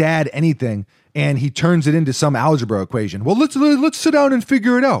our dad anything, and he turns it into some algebra equation. Well, let's sit down and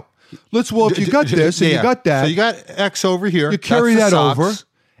figure it out. If you got this and you got that, so you got X over here. you carry That's that the over, socks.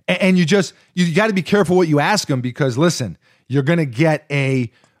 and you got to be careful what you ask him, because listen, you're going to get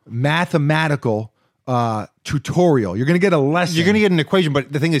a mathematical tutorial. You're going to get a lesson. You're going to get an equation,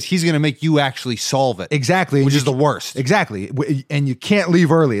 but the thing is, he's going to make you actually solve it. Exactly. Which is the worst. Exactly. And you can't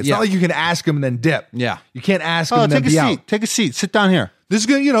leave early. It's Yeah. not like you can ask him and then dip. Yeah. You can't ask him and take then a be seat. out. Take a seat. Sit down here. This is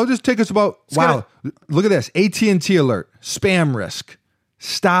going to, just take us about, gonna- look at this. AT&T alert, spam risk.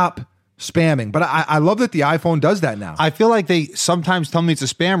 Stop spamming. But I love that the iPhone does that now. I feel like they sometimes tell me it's a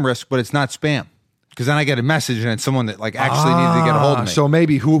spam risk, but it's not spam. Because then I get a message and it's someone that like actually needed to get a hold of me. So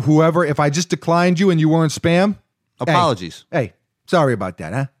maybe whoever, if I just declined you and you weren't spam. Apologies. Hey, sorry about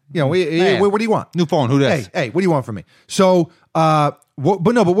that, huh? What do you want? New phone. Who this? Hey, what do you want from me? So, but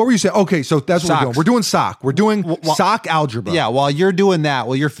what were you saying? Okay, so that's what we're doing. We're doing sock. We're doing sock algebra. Yeah, while you're doing that,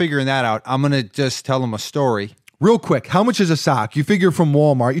 while you're figuring that out, I'm going to just tell them a story. Real quick, how much is a sock? You figure from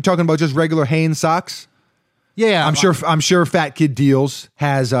Walmart. You talking about just regular Hanes socks? Yeah. I'm sure Fat Kid Deals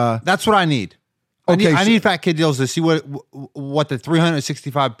has That's what I need. Okay, I need Fat Kid Deals to see what the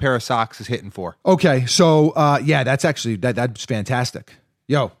 365 pair of socks is hitting for. Okay, so that's actually that's fantastic.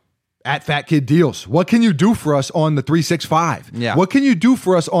 Yo, at Fat Kid Deals, what can you do for us on the 365? Yeah. What can you do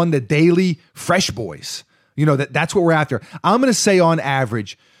for us on the daily Fresh Boys? That's what we're after. I'm going to say on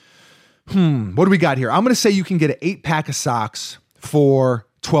average, what do we got here? I'm going to say you can get an 8-pack of socks for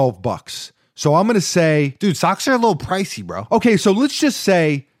 $12. So I'm going to say, dude, socks are a little pricey, bro. Okay, so let's just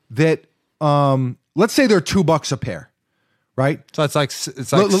say that let's say they're $2 a pair, right? So it's like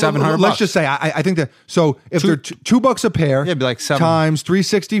 $700. Let's just say I think that. So if they're $2 a pair, yeah, it'd be like times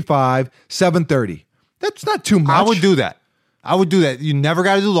 365, $730. That's not too much. I would do that. You never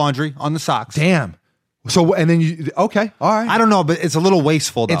got to do laundry on the socks. Damn. So and then okay, all right. I don't know, but it's a little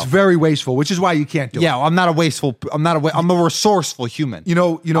wasteful though. It's very wasteful, which is why you can't do it. Yeah, I'm a resourceful human.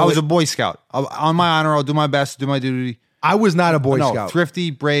 I was a Boy Scout. On my honor, I'll do my best, do my duty. I was not a Boy Scout. Thrifty,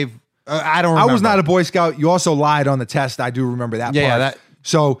 brave. I don't remember. I was not a Boy Scout. You also lied on the test. I do remember that part. Yeah, that.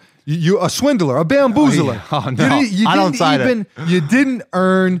 So you a swindler, a bamboozler. Oh, no. I don't sign it. You didn't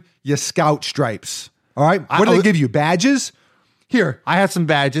earn your scout stripes. All right. What do they give you? Badges? Here. I had some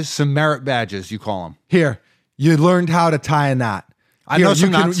badges, some merit badges, you call them. Here. You learned how to tie a knot. I know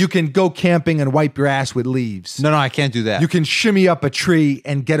some knots. You can go camping and wipe your ass with leaves. No, I can't do that. You can shimmy up a tree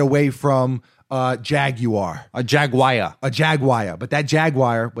and get away from jaguar. A jaguar. But that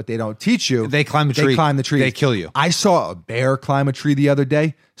jaguar, what they don't teach you, they climb the tree. They climb the tree. They kill you. I saw a bear climb a tree the other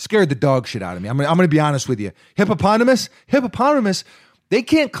day. Scared the dog shit out of me. I'm going to be honest with you. Hippopotamus, they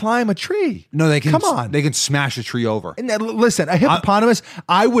can't climb a tree. No, they can. Come on. They can smash a tree over. And listen, a hippopotamus,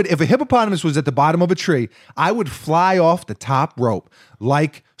 if a hippopotamus was at the bottom of a tree, I would fly off the top rope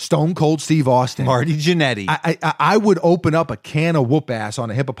like Stone Cold Steve Austin. Marty Jannetty. I would open up a can of whoop ass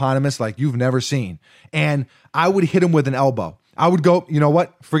on a hippopotamus like you've never seen. And I would hit him with an elbow. I would go, you know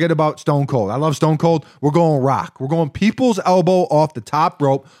what? Forget about Stone Cold. I love Stone Cold. We're going rock. We're going people's elbow off the top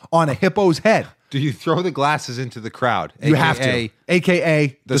rope on a hippo's head. Do you throw the glasses into the crowd? You have to.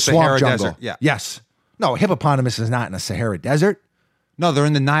 AKA the swamp Sahara jungle. Desert. Yeah. Yes. No, hippopotamus is not in the Sahara Desert. No, they're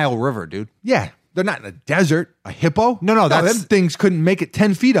in the Nile River, dude. Yeah. They're not in a desert. A hippo? No, them things couldn't make it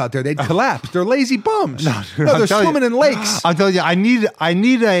 10 feet out there. They'd collapse. They're lazy bums. No, they're swimming in lakes. I'm telling you, I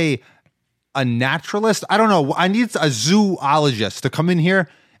need a naturalist. I don't know. I need a zoologist to come in here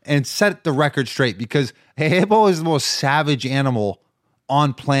and set the record straight, because a hippo is the most savage animal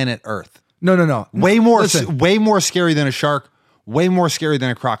on planet Earth. No. Way more scary than a shark. Way more scary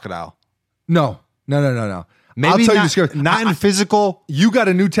than a crocodile. No. Maybe I'll tell not, you the not in physical. You got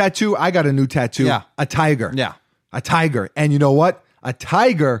a new tattoo. I got a new tattoo. Yeah. A tiger. Yeah. A tiger. And you know what? A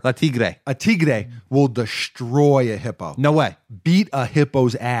tiger, La tigre. a tigre will destroy a hippo. No way. Beat a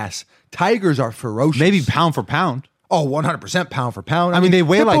hippo's ass. Tigers are ferocious. Maybe pound for pound. Oh, 100% pound for pound. I mean, they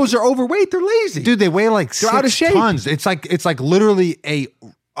weigh hippos are overweight. They're lazy. Dude, they weigh like They're out of 6 shape. tons. It's like literally a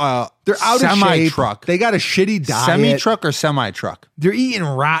They're out of semi shape. truck. They got a shitty diet. Semi truck or semi truck? They're eating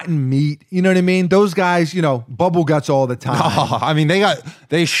rotten meat. You know what I mean? Those guys, bubble guts all the time. Oh, I mean,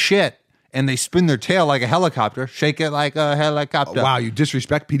 they shit and they spin their tail like a helicopter, shake it like a helicopter. Wow, you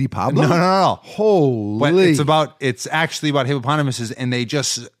disrespect P.D. Pablo? No. Holy. But it's actually about hippopotamuses, and they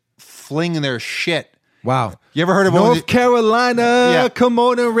just fling their shit. Wow. You ever heard of North Carolina? Yeah. Come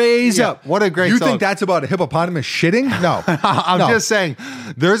on and raise Yeah, up. what a great You song. think that's about a hippopotamus shitting? No. I'm No. just saying,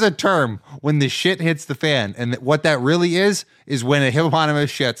 there's a term when the shit hits the fan, and what that really is when a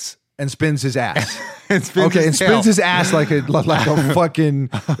hippopotamus shits. And spins his ass. And spins Okay, his and tail. spins his ass like a fucking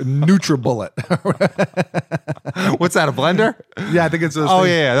NutriBullet. What's that, a blender? Yeah, I think it's those Oh, things.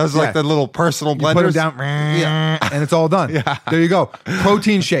 yeah. Those are like the little personal blenders. You put them down, and it's all done. There you go.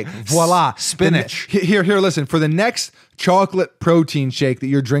 Protein shake. Voila. Spinach. Here, listen. For the next chocolate protein shake that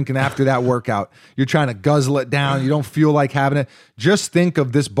you're drinking after that workout, you're trying to guzzle it down. You don't feel like having it. Just think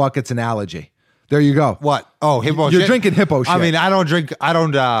of this bucket's analogy. There you go. What? Oh, hippo You're shit? drinking hippo shit. I mean,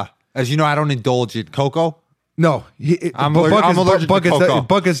 as you know, I don't indulge in cocoa. No, I'm allergic to cocoa.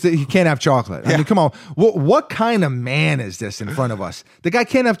 Buckets, he can't have chocolate. I mean, come on. What kind of man is this in front of us? The guy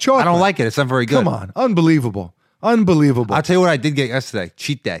can't have chocolate. I don't like it. It's not very good. Come on. Unbelievable. Unbelievable. I'll tell you what I did get yesterday.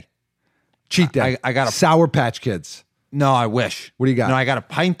 Cheat day. Cheat day. I got a Sour Patch Kids. No, I wish. What do you got? No, I got a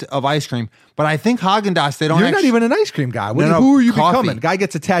pint of ice cream, but I think Haagen-Dazs, they don't You're actually... not even an ice cream guy. No, who are you coffee. becoming? Guy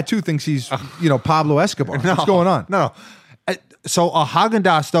gets a tattoo, thinks he's, Pablo Escobar. What's going on? No. So a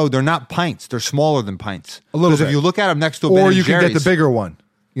Haagen-Dazs, though, they're not pints. They're smaller than pints. A little Because bit. if you look at them next to a Ben Or and you can get the Jerry's- bigger one.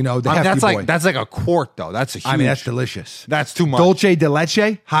 The hefty boy. that's like a quart, though. That's a huge... I mean, that's delicious. That's too much. Dolce de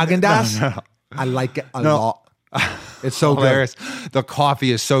leche, Haagen-Dazs. No. I like it a No. lot. It's so Hilarious. good. The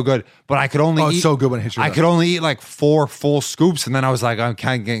coffee is so good, but I could only It's eat... so good when it hits your I lips. could only eat like 4 full scoops, and then I was like, I'm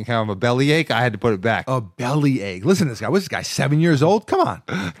kind of getting kind of a belly ache. I had to put it back. A belly ache. Listen to this guy. What's this guy, 7 years old? Come on.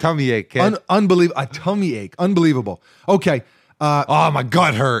 Tummy ache, kid. Unbelievable. A tummy ache. Unbelievable. Okay. Oh, my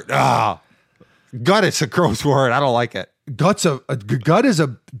gut hurt. Gut is a gross word. I don't like it. Gut is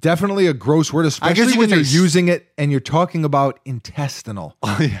definitely a gross word, I especially guess you when could you're say using it and you're talking about intestinal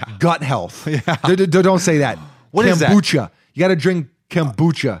gut health. Yeah. Don't say that. What is that? Kombucha. You got to drink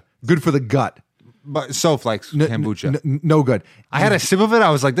kombucha. Good for the gut. But Soph likes kombucha. No good. I had a sip of it. I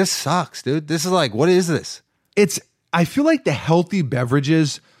was like, this sucks, dude. This is like, what is this? I feel like the healthy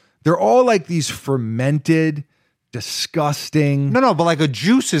beverages, they're all like these fermented, disgusting, No, but like a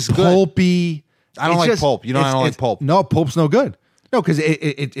juice is good. pulpy. I don't It's like pulp. You know, I don't like pulp. No, pulp's no good. No, because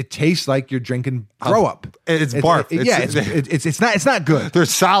it tastes like you're drinking throw up. It's barf. It's not good. There's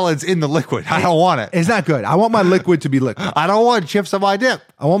solids in the liquid. I don't want it. It's not good. I want my liquid to be liquid. I don't want chips on my dip.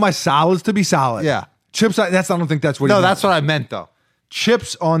 I want my solids to be solid. Yeah. Chips. I don't think that's what. No, he that's meant. what I meant, though.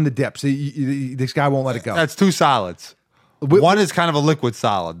 Chips on the dip. So this guy won't let it go. That's 2 solids. One is kind of a liquid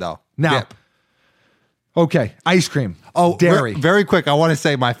solid, though. Now, Dip. Okay, ice cream. Oh, dairy. Very quick. I want to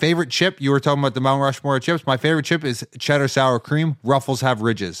say my favorite chip. You were talking about the Mount Rushmore of chips. My favorite chip is cheddar sour cream. Ruffles have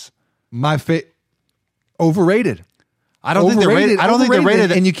ridges. Overrated. I don't think they're rated. I don't think they're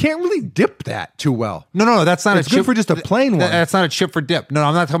rated. And you can't really dip that too well. No, that's not It's a chip. good for just a plain one. That's not a chip for dip. No,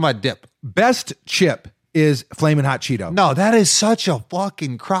 I'm not talking about dip. Best chip is Flamin' Hot Cheeto. No, that is such a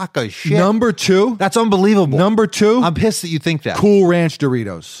fucking crock of shit. Number 2. That's unbelievable. Number 2. I'm pissed that you think that. Cool Ranch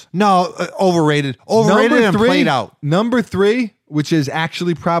Doritos. No, overrated. Overrated Number and 3, played out. Number 3, which is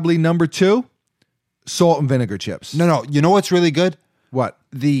actually probably number 2, salt and vinegar chips. No. You know what's really good? What?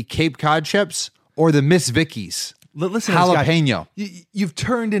 The Cape Cod chips or the Miss Vicky's. Listen, to this guy. Jalapeno. You've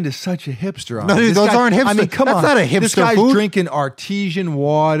turned into such a hipster. On No, dude, this those guy, aren't hipster. I mean, come That's on. not a hipster This guy's food. drinking artesian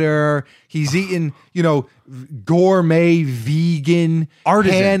water. He's eating, gourmet, vegan,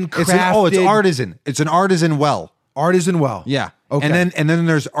 Artisan. handcrafted. It's artisan. It's an artisan well. Artisan well. Yeah. Okay. And then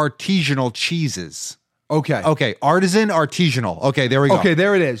there's artisanal cheeses. Okay. Okay. Artisan, artisanal. Okay, there we go. Okay,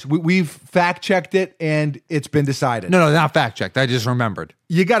 there it is. We've fact checked it and it's been decided. No, not fact checked. I just remembered.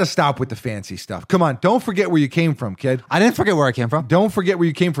 You got to stop with the fancy stuff. Come on. Don't forget where you came from, kid. I didn't forget where I came from. Don't forget where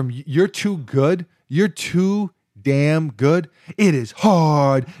you came from. You're too good. You're too damn good. It is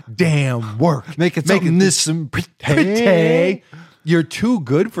hard damn work. Make it this pretty. pretty. You're too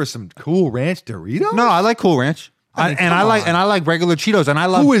good for some Cool Ranch Doritos? No, I like Cool Ranch. I mean, I like regular Cheetos, and I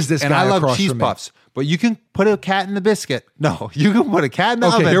love Who is this and guy I love across cheese from me? puffs. But you can put a cat in the biscuit. No, you can put a cat in the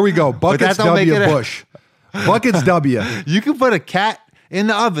oven. Okay, here we go. but Buckets that don't make W it a- Bush. Buckets W. You can put a cat in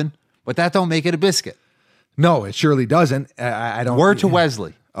the oven, but that don't make it a biscuit. No, it surely doesn't. I don't. Word to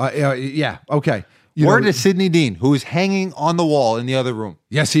Wesley. Yeah. Okay. Word to Sidney Dean, who is hanging on the wall in the other room.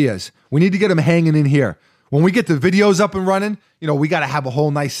 Yes, he is. We need to get him hanging in here. When we get the videos up and running, we got to have a whole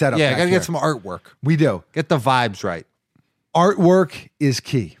nice setup. Yeah, back got to here. get some artwork. We do. Get the vibes right. Artwork is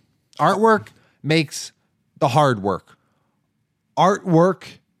key. Artwork makes the hard work. Artwork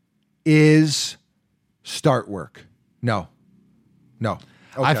is start work. No. Okay.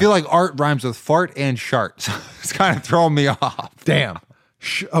 I feel like art rhymes with fart and shart. So it's kind of throwing me off. Damn.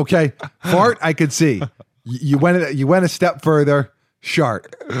 Okay. Fart, I could see. You went a step further.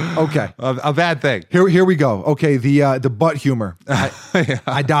 Shart. Okay. A bad thing. Here we go. Okay, the butt humor.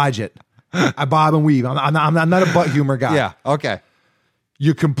 I dodge it. I bob and weave. I'm not a butt humor guy. Yeah. Okay.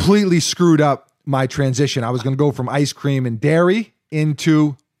 You completely screwed up my transition. I was going to go from ice cream and dairy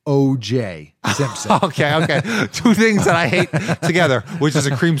into OJ Simpson. Okay. Two things that I hate together, which is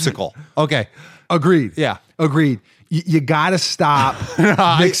a creamsicle. Okay. Agreed. Yeah. Agreed. You got to stop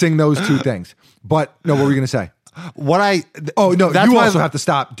mixing those two things. But no, what were you going to say? That's you also have to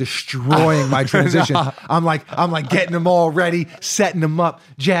stop destroying my transition. No. I'm like getting them all ready, setting them up,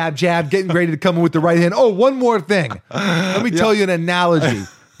 jab, getting ready to come in with the right hand. Oh, one more thing. Let me tell you an analogy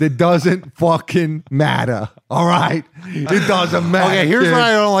that doesn't fucking matter. All right? It doesn't matter. Okay, here's kid. what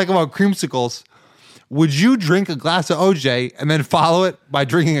I don't like about creamsicles. Would you drink a glass of OJ and then follow it by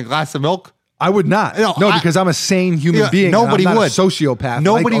drinking a glass of milk? I would not. No, because I'm a sane human being. Nobody I'm not would. a sociopath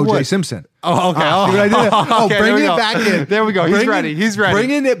Nobody like OJ would. Simpson. Oh, okay. See what I did? Oh, Okay, bringing there we it back in. There we go. He's ready.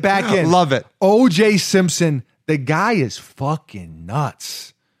 Bringing it back in. Love it. OJ Simpson, the guy is fucking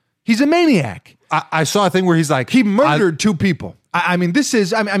nuts. He's a maniac. I saw a thing where he's like, He murdered two people. I mean,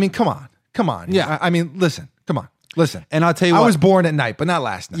 come on. Yeah. I mean, listen, come on. Listen. And I'll tell you I what. was born at night, but not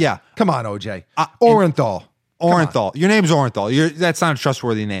last night. Yeah. Come on, OJ. Orenthal. Orenthal. Your name's Orenthal. That's not a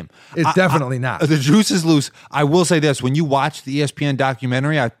trustworthy name. It's definitely not. The juice is loose. I will say this. When you watch the ESPN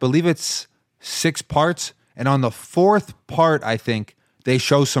documentary, I believe it's 6 parts. And on the 4th part, I think, they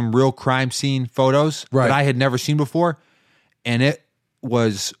show some real crime scene photos that I had never seen before. And it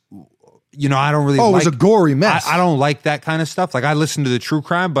was, I don't really it was a gory mess. I don't like that kind of stuff. Like, I listen to the true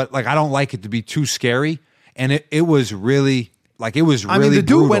crime, but I don't like it to be too scary. And it was really... it was really the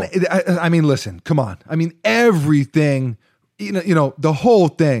dude brutal. Listen, come on. Everything, the whole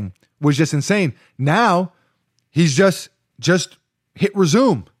thing was just insane. Now he's just hit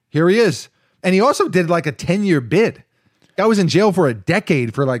resume. Here he is. And he also did like a 10-year bid. Guy was in jail for a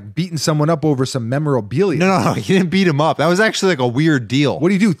decade for beating someone up over some memorabilia. No, he didn't beat him up. That was actually a weird deal. What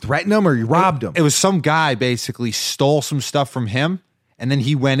do you do? Threaten him or you robbed him? It was some guy basically stole some stuff from him, and then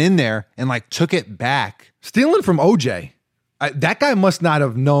he went in there and took it back. Stealing from OJ. That guy must not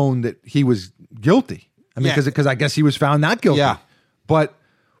have known that he was guilty. Because I guess he was found not guilty. Yeah. But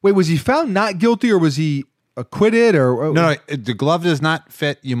wait, was he found not guilty or was he acquitted? Or No, the glove does not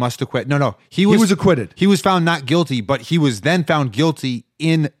fit. You must acquit. No, he was acquitted. He was found not guilty, but he was then found guilty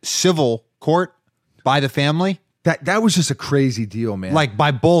in civil court by the family. That was just a crazy deal, man.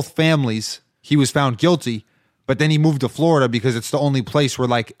 By both families, he was found guilty. But then he moved to Florida because it's the only place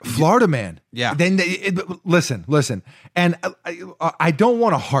where Florida man. Yeah. Then listen. And I don't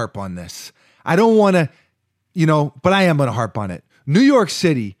want to harp on this. I don't want to, but I am going to harp on it. New York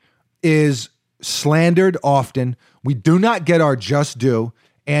City is slandered often. We do not get our just due.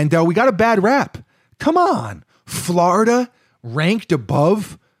 And we got a bad rap. Come on. Florida ranked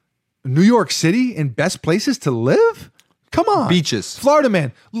above New York City in best places to live? Come on. Beaches. Florida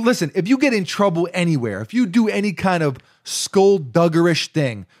man. Listen, if you get in trouble anywhere, if you do any kind of skulldugger-ish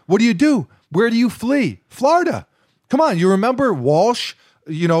thing, what do? Where do you flee? Florida. Come on. You remember Walsh,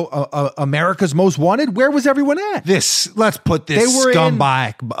 America's Most Wanted? Where was everyone at? Let's put this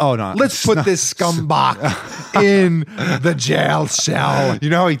scumbag. Let's put this scumbag in the jail cell. You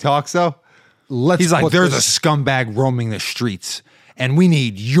know how he talks, though? He's like, there's a scumbag roaming the streets, and we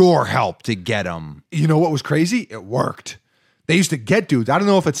need your help to get him. You know what was crazy? It worked. They used to get dudes. I don't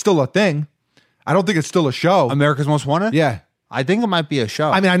know if it's still a thing. I don't think it's still a show. America's Most Wanted? Yeah. I think it might be a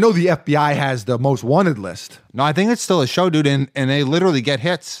show. I know the FBI has the most wanted list. No, I think it's still a show, dude, and they literally get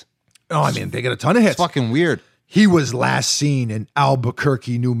hits. Oh, they get a ton of hits. It's fucking weird. He was last seen in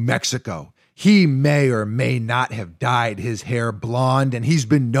Albuquerque, New Mexico. He may or may not have dyed his hair blonde, and he's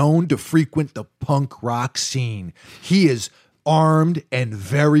been known to frequent the punk rock scene. He is armed and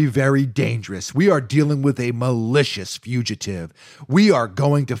very, very dangerous. We are dealing with a malicious fugitive. We are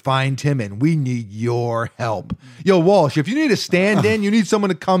going to find him, and we need your help. Yo, Walsh, if you need a stand-in, you need someone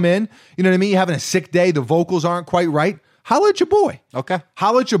to come in, you know what I mean? You're having a sick day, the vocals aren't quite right, holla at your boy. Okay.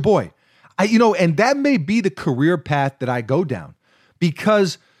 Holla at your boy. And that may be the career path that I go down,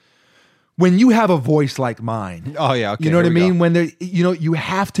 because when you have a voice like mine. Oh yeah, okay. You know what I here we mean? go. When there, you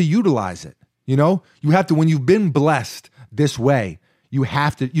have to utilize it. You have to, when you've been blessed this way, you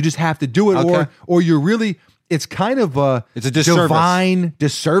just have to do it, Okay. or you're really, it's kind of It's a disservice. divine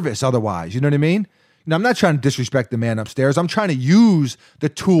disservice otherwise. You know what I mean? Now, I'm not trying to disrespect the man upstairs. I'm trying to use the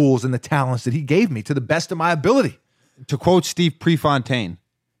tools and the talents that he gave me to the best of my ability. To quote Steve Prefontaine,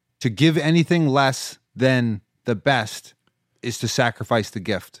 to give anything less than the best is to sacrifice the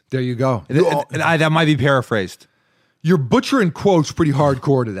gift. There you go. That might be paraphrased. You're butchering quotes pretty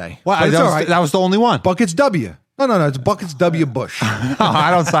hardcore today. Well, But it's all right. that was the only one. Buckets W. No. It's Buckets W. Bush. No,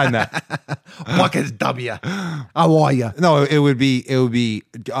 I don't sign that. Buckets W. How are you? No, it would be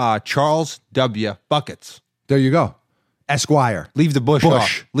Charles W. Buckets. There you go. Esquire. Leave the bush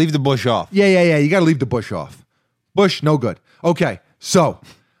off. Leave the bush off. Yeah. You got to leave the Bush off. Bush, no good. Okay, so.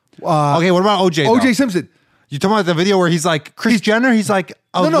 Okay, what about OJ? O.J. though? Simpson. You talking about the video where he's like Kris Jenner? He's like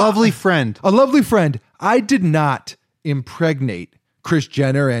a lovely friend. A lovely friend. I did not impregnate Kris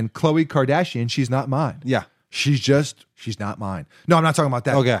Jenner and Khloe Kardashian. She's not mine. Yeah. She's not mine. No, I'm not talking about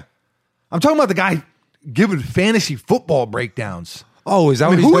that. Okay. I'm talking about the guy giving fantasy football breakdowns. Oh, is that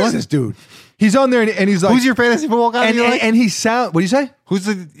what he's who doing? is this dude? He's on there and he's like, Who's your fantasy football guy? and, that you like? and he sound. What do you say? Who's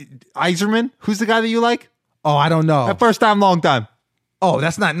the Iserman? Who's the guy that you like? Oh, I don't know. First time, long time. Oh,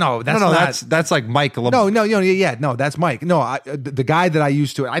 that's not. No, that's No, not. that's like Mike. No, yeah, no, that's Mike. No, the guy that I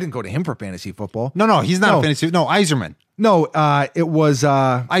used to. I didn't go to him for fantasy football. No, he's not a fantasy. No, Iserman. No, it was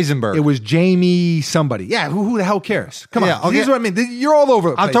Eisenberg. It was Jamie somebody. Yeah, who the hell cares? Come on. Yeah, okay. This is what I mean. You're all over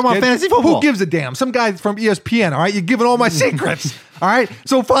the place. I'm talking about kid. fantasy football. Who gives a damn? Some guy from ESPN, all right? You're giving all my secrets. All right?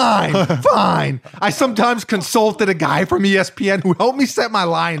 So fine. I sometimes consulted a guy from ESPN who helped me set my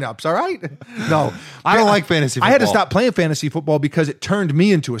lineups, all right? No. I don't like fantasy football. I had to stop playing fantasy football because it turned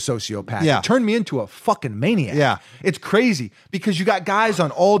me into a sociopath. Yeah. It turned me into a fucking maniac. Yeah. It's crazy because you got guys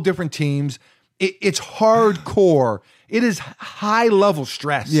on all different teams. It's hardcore. It is high level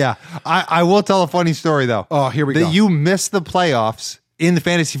stress. Yeah. I will tell a funny story though. Oh, here we go. That you missed the playoffs in the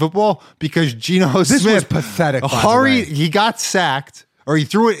fantasy football because Geno This Smith was pathetic, by the way. he got sacked or he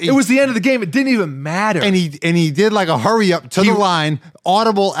threw it. It was the end of the game. It didn't even matter. and he did like a hurry up to the line,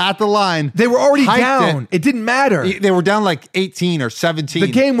 audible at the line. They were already hiked down. It didn't matter. They were down like 18 or 17. The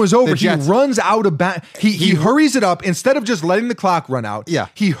game was over. The He Jets. runs out of bounds. He hurries it up instead of just letting the clock run out. Yeah.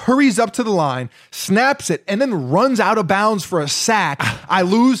 He hurries up to the line, snaps it, and then runs out of bounds for a sack. I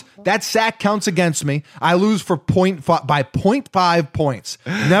lose. That sack counts against me. I lose by 0.5 points.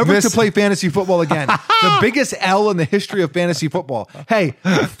 Never to play fantasy football again. The biggest L in the history of fantasy football. Hey,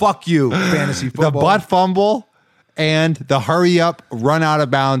 fuck you, fantasy football. The butt fumble and the hurry up, run out of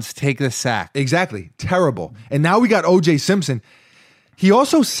bounds, take the sack. Exactly. Terrible. And now we got O.J. Simpson. He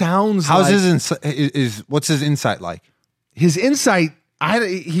also sounds How's like what's his insight like? his insight.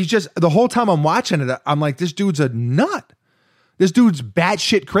 He's just, the whole time I'm watching it, I'm like, this dude's a nut. This dude's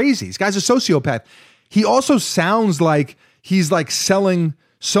batshit crazy. This guy's a sociopath. He also sounds like he's like selling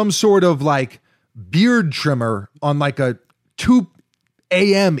some sort of like beard trimmer on like a 2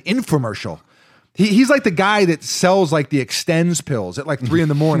 a.m. infomercial. He's like the guy that sells like the Extends pills at like 3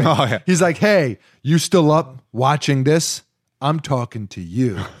 a.m. Oh, yeah. He's like, hey, you still up watching this? I'm talking to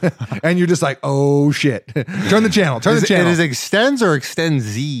you. And you're just like, oh shit. Turn the channel. Turn the channel. It is Extends or Extend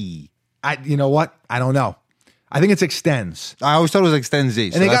Z? You know what? I don't know. I think it's Extends. I always thought it was Extend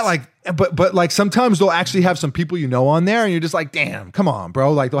Z. And they got like, but like sometimes they'll actually have some people you know on there, and you're just like, damn, come on,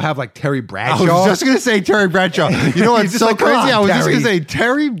 bro. Like they'll have like Terry Bradshaw. I was just gonna say Terry Bradshaw. You know what's Just so like, come crazy? on, I was just Terry. gonna say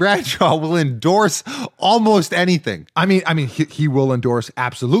Terry Bradshaw will endorse almost anything. I mean, he will endorse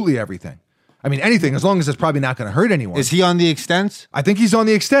absolutely everything. I mean, anything, as long as it's probably not going to hurt anyone. Is he on the Extends? I think he's on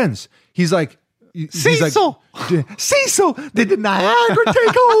the Extends. He's like, Cecil. Cecil, did the Niagara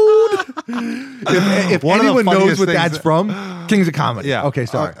take hold? If One of the anyone knows funniest what things that's that- from, Kings of Comedy. Yeah. Okay,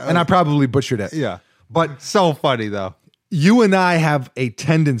 sorry. And I probably butchered it. Yeah. But So funny though. you and I have a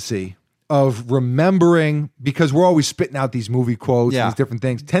tendency of remembering, because we're always spitting out these movie quotes Yeah. and these different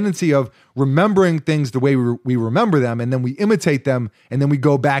things, tendency of remembering things the way we remember them, and then we imitate them, and then we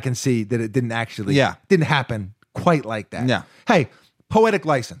go back and see that it didn't actually, didn't happen quite like that. Yeah. Hey, poetic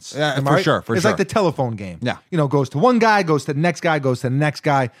license. Yeah, Am I for right? sure, It's sure. like the telephone game. Yeah. You know, goes to one guy, goes to the next guy, goes to the next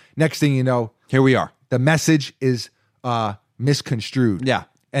guy. Next thing you know, Here we are. the message is misconstrued. Yeah.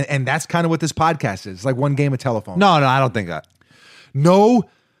 And that's kind of what this podcast is. It's like one game of telephone. No, I don't think that. No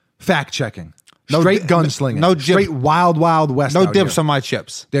fact checking. Straight gunslinging. no dip- straight wild west. No out dips here. on my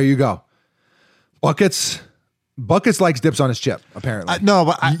chips. There you go. Buckets likes dips on his chip, apparently. No,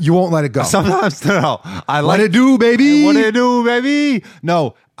 but you won't let it go. sometimes no. I Let like it do, baby. What do you do, baby?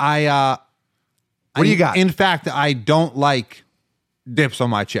 No, What do you got? In fact, I don't like dips on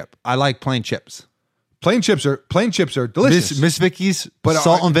my chip. I like plain chips. Plain chips are delicious. Miss Vicky's But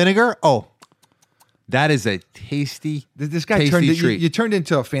salt and vinegar. Oh, that is a tasty. This guy tasty treat. you turned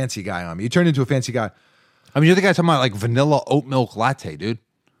into a fancy guy on me. You turned into a fancy guy. I mean, you're the guy talking about like vanilla oat milk latte, dude.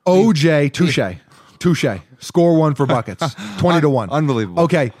 OJ, touche. Score one for buckets. 20-1. Unbelievable.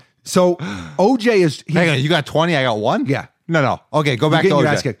 Okay, so OJ is. Hang on, you got 20. I got 1. Yeah. No. Okay, go back to Getting your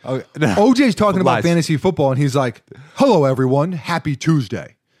OJ. ass kicked. Okay. OJ's talking about Lies. fantasy football, and he's like, "Hello, everyone. Happy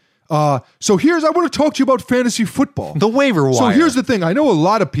Tuesday." So I want to talk to you about fantasy football. The waiver wire. So here's the thing. I know a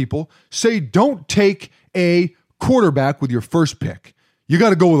lot of people say don't take a quarterback with your first pick. You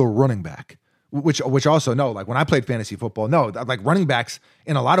got to go with a running back, which also, no, like when I played fantasy football, no, like running backs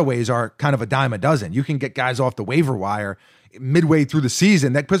in a lot of ways are kind of a dime a dozen. You can get guys off the waiver wire midway through the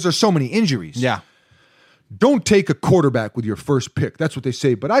season because there's so many injuries. Yeah. Don't take a quarterback with your first pick. That's what they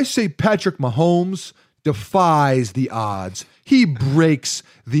say. But I say Patrick Mahomes defies the odds. He breaks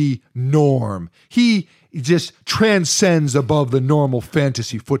the norm. He just transcends above the normal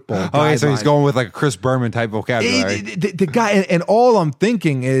fantasy football. Okay, so he's guideline. going with like a Chris Berman type vocabulary. The guy, and all I'm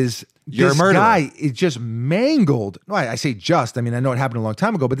thinking is You're this a murderer. guy is just mangled. No, I say just. I mean, I know it happened a long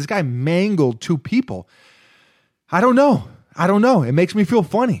time ago, but this guy mangled 2 people. I don't know. It makes me feel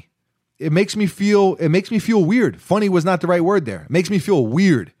funny. It makes me feel weird. Funny was not the right word there. It makes me feel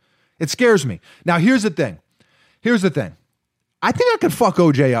weird. It scares me. Now, here's the thing. I think I could fuck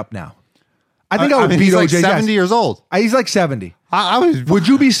OJ up now. I think I would beat he's like OJ's 70 ass. years old. He's like 70. I was Would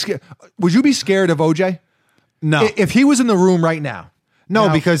you be scared of OJ? no, If he was in the room right now. no,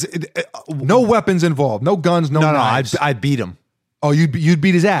 Now, because no weapons involved, no guns, no knives. I beat him. Oh, you'd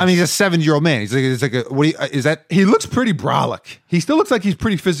beat his ass. I mean, he's a 70-year-old man. He's like a what? Is that? he looks pretty brolic. He still looks like he's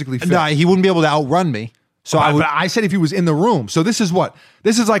pretty physically fit. No, he wouldn't be able to outrun me. So I would. But I said if he was in the room. So this is what?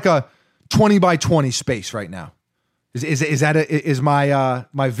 This is like a 20 by 20 space right now. Is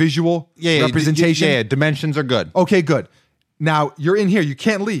my visual representation? Yeah, dimensions are good. Okay, good. Now you're in here. You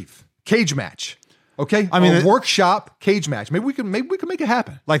can't leave. Cage match. Okay. I mean, a workshop cage match. Maybe we can make it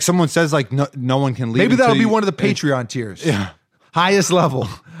happen. Like someone says, like no one can leave. Maybe that'll until be you- one of the Patreon tiers. Yeah. Highest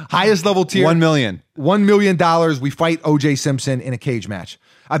level tier. 1 million. $1 million. We fight OJ Simpson in a cage match.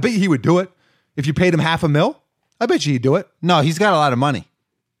 I bet you he would do it. If you paid him $500,000, I bet you he'd do it. No, he's got a lot of money.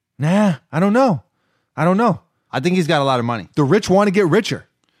 Nah, I don't know. I think he's got a lot of money. The rich want to get richer.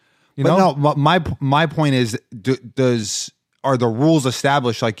 You But know? no, my point is, are the rules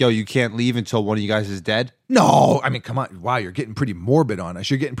established like, yo, you can't leave until one of you guys is dead? No, I mean, come on. Wow, you're getting pretty morbid on us.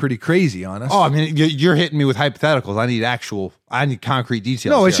 You're getting pretty crazy on us. Oh, I mean, you're hitting me with hypotheticals. I need concrete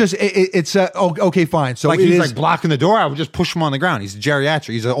details. no, it's here. just, okay, fine. So like it he's is- like blocking the door. I would just push him on the ground. He's a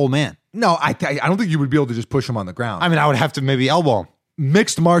geriatric. He's an old man. no, I don't think you would be able to just push him on the ground. I mean, I would have to maybe elbow him.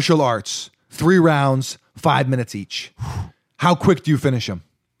 Mixed martial arts, 3 rounds, 5 minutes each. How quick do you finish him?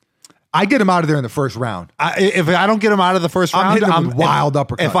 I get him out of there in the first round. If I don't get him out of the first I'm round, hitting him with wild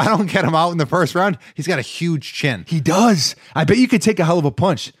uppercuts. If I don't get him out in the first round, he's got a huge chin. He does. I bet you could take a hell of a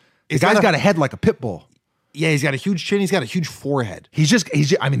punch. The He's guy's got got a head like a pit bull. Yeah, he's got a huge chin. He's got a huge forehead. He's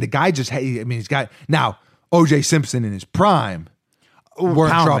I mean, the guy just, he's got, now, OJ Simpson in his prime, we're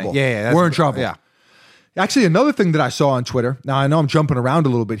in Pound me. trouble. Yeah, that's- we're in trouble. Yeah. Actually, another thing that I saw on Twitter, now I know I'm jumping around a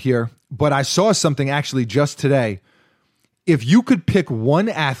little bit here, but I saw something actually just today. If you could pick one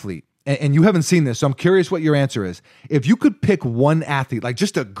athlete, and you haven't seen this, so I'm curious what your answer is. If you could pick one athlete, like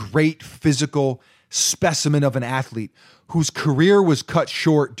just a great physical specimen of an athlete whose career was cut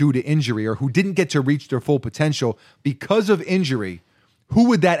short due to injury or who didn't get to reach their full potential because of injury, who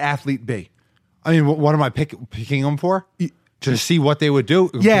would that athlete be? I mean, what am I picking them for? To see what they would do?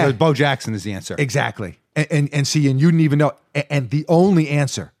 Yeah. Because Bo Jackson is the answer. Exactly. And see, and you didn't even know. And the only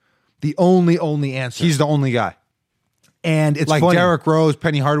answer, He's the only guy. and it's Like funny. Derrick Rose,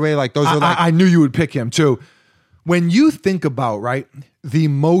 Penny Hardaway, like those are like. I knew you would pick him too. When you think about, right, the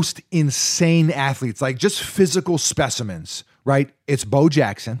most insane athletes, like just physical specimens, right? It's Bo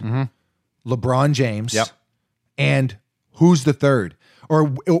Jackson, LeBron James, Yep. and who's the third? Or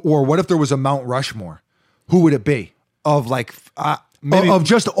what if there was a Mount Rushmore? Who would it be? of like maybe Of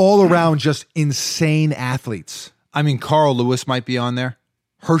just all around just insane athletes. I mean, Carl Lewis might be on there.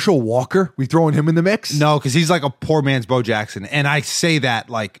 Herschel Walker, we throwing him in the mix? No, because he's like a poor man's Bo Jackson, and I say that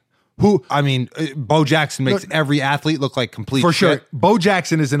like Who? I mean, Bo Jackson makes every athlete look like complete For shit. sure. Bo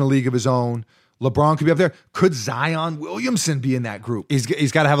Jackson is in a league of his own. LeBron could be up there. Could Zion Williamson be in that group? He's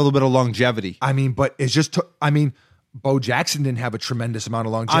got to have a little bit of longevity. I mean, but it's just, Bo Jackson didn't have a tremendous amount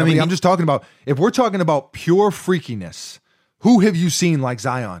of longevity. I'm just talking about, if we're talking about pure freakiness, who have you seen like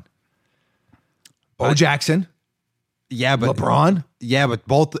Zion? Bo Jackson, Yeah, but LeBron. Yeah,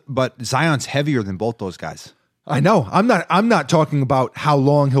 but Zion's heavier than both those guys. I know. I'm not talking about how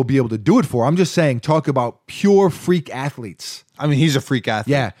long he'll be able to do it for. I'm just saying talk about pure freak athletes. I mean, he's a freak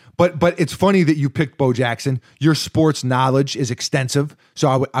athlete. Yeah, but it's funny that you picked Bo Jackson. Your sports knowledge is extensive,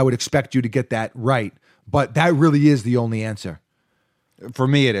 so I would expect you to get that right. But that really is the only answer. For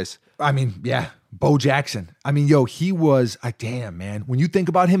me, it is. I mean, yeah, Bo Jackson. I mean, yo, he was damn, man. When you think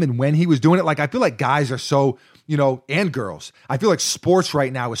about him and when he was doing it, like I feel like guys are so, and girls. I feel like sports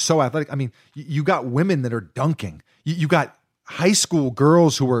right now is so athletic. I mean, you got women that are dunking. You got high school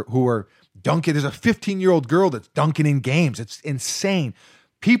girls who are dunking. There's a 15-year-old girl that's dunking in games. It's insane.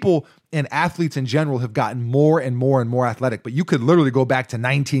 People and athletes in general have gotten more and more and more athletic. But you could literally go back to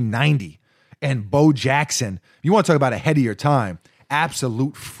 1990 and Bo Jackson. You want to talk about ahead of your time?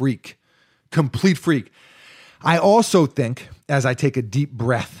 Absolute freak, complete freak. I also think, as I take a deep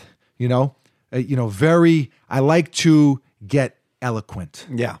breath, I like to get eloquent.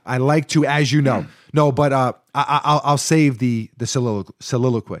 Yeah. I like to, as you know. No, but I'll save the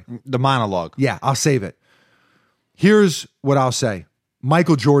soliloquy. The monologue. Yeah, I'll save it. Here's what I'll say.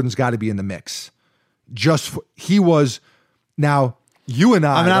 Michael Jordan's got to be in the mix. He was, now, you and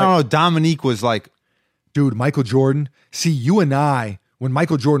I. I mean, I don't know. Dominique was like. Dude, Michael Jordan. See, you and I, when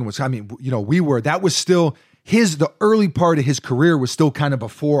Michael Jordan was, that was still the early part of his career was still kind of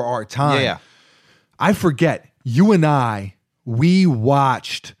before our time. Yeah. I forget, you and I, we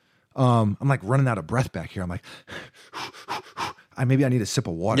watched, I'm like running out of breath back here. I'm like, maybe I need a sip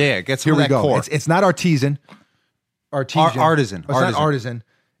of water. Yeah, get some of that go. core. It's not artisan. Artisan. It's not artisan.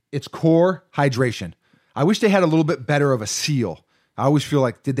 It's core hydration. I wish they had a little bit better of a seal. I always feel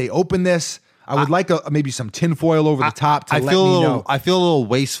like, did they open this? I would like maybe some tinfoil over the top to let me know. I feel a little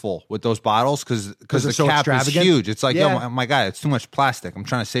wasteful with those bottles because the so cap is huge. It's like, yeah. oh my God, it's too much plastic. I'm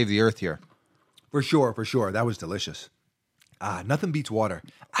trying to save the earth here. For sure. That was delicious. Nothing beats water.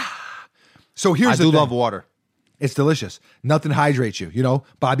 So here's the thing. I do love water. It's delicious. Nothing hydrates you.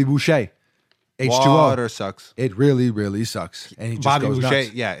 Bobby Boucher, H2O. Water sucks. It really, really sucks. And he just Bobby goes Boucher,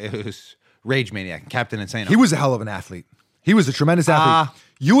 nuts. yeah, it was Rage Maniac, Captain Insano. He was a hell of an athlete. He was a tremendous athlete.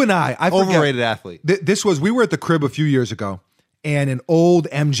 You and I forget, overrated athlete. We were at the crib a few years ago, and an old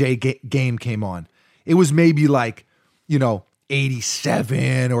MJ game came on. It was maybe like,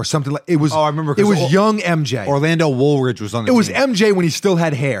 87 or something like. It was. Oh, I remember. It was young MJ. Orlando Woolridge was on the team. It was MJ when he still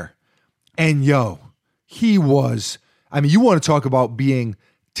had hair, and he was. I mean, you want to talk about being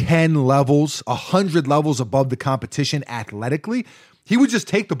 10 levels, 100 levels above the competition athletically. He would just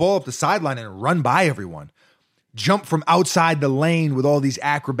take the ball up the sideline and run by everyone. Jump from outside the lane with all these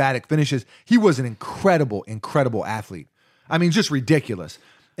acrobatic finishes. He was an incredible, incredible athlete. I mean, just ridiculous.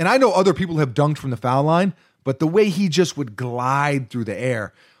 And I know other people have dunked from the foul line, but the way he just would glide through the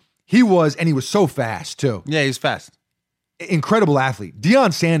air, he was so fast too. Yeah, he's fast. Incredible athlete.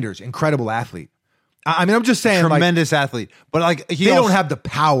 Deion Sanders, incredible athlete. I mean, I'm just saying, tremendous athlete. But like they don't have the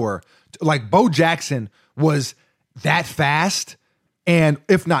power. Like Bo Jackson was that fast, and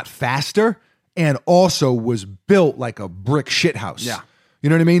if not faster, and also was built like a brick shithouse. Yeah. You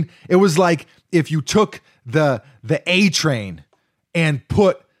know what I mean? It was like if you took the A train and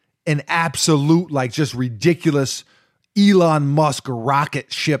put an absolute, like, just ridiculous Elon Musk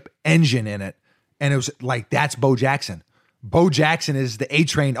rocket ship engine in it, and it was like, that's Bo Jackson. Bo Jackson is the A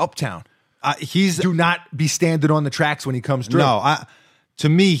train uptown. Do not be standing on the tracks when he comes through. No, to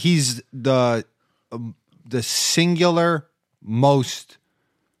me, he's the singular most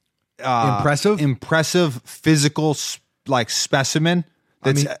impressive physical specimen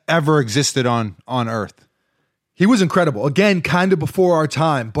that's ever existed on Earth. He was incredible. Again, kind of before our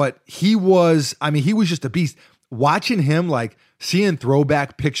time, but he was just a beast. Watching him, like seeing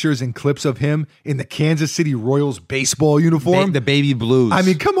throwback pictures and clips of him in the Kansas City Royals baseball uniform. The baby blues. I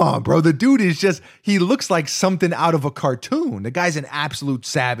mean, come on, bro. The dude is he looks like something out of a cartoon. The guy's an absolute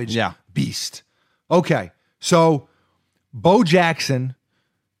savage beast. Okay, so Bo Jackson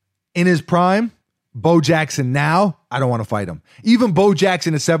in his prime, Bo Jackson now, I don't want to fight him. Even Bo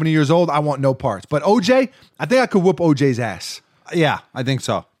Jackson at 70 years old, I want no parts. But OJ, I think I could whoop OJ's ass. Yeah, I think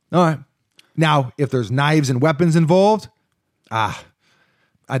so. All right. Now, if there's knives and weapons involved, now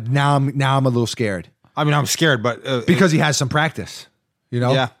I'm a little scared. I mean, I'm scared, but because he has some practice,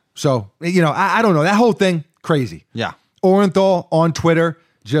 Yeah. So, I don't know. That whole thing, crazy. Yeah. Orenthal on Twitter,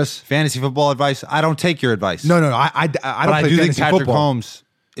 just fantasy football advice. I don't take your advice. No. I don't play I do think Patrick football. Holmes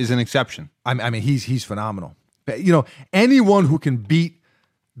is an exception. I mean, he's phenomenal. But, anyone who can beat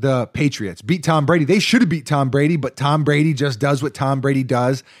the Patriots, beat Tom Brady, they should have beat Tom Brady, but Tom Brady just does what Tom Brady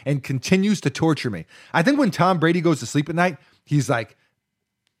does and continues to torture me. I think when Tom Brady goes to sleep at night, he's like,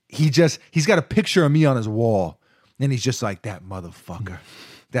 he's got a picture of me on his wall, and he's just like, that motherfucker.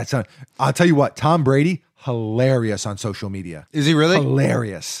 I'll tell you what, Tom Brady, hilarious on social media. Is he really?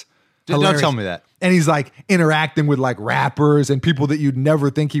 Hilarious. Don't tell me that. And he's like interacting with like rappers and people that you'd never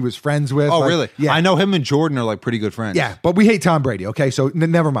think he was friends with. Oh, like, really? Yeah. I know him and Jordan are like pretty good friends. Yeah, but we hate Tom Brady, okay? So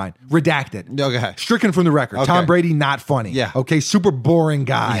never mind. Redacted. Okay. Stricken from the record. Okay. Tom Brady, not funny. Yeah. Okay, super boring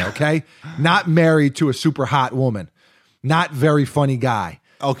guy, Yeah. okay? Not married to a super hot woman. Not very funny guy.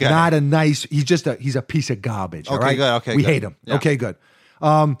 Okay. Not a nice, he's a piece of garbage, all Okay, right? good, okay, we good. hate him. Yeah. Okay, good.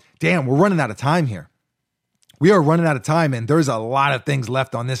 Damn, we're running out of time here. We are running out of time, and there's a lot of things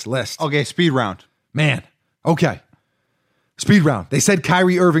left on this list. Okay, speed round. Man, okay. Speed round. They said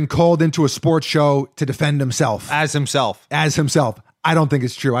Kyrie Irving called into a sports show to defend himself. As himself. I don't think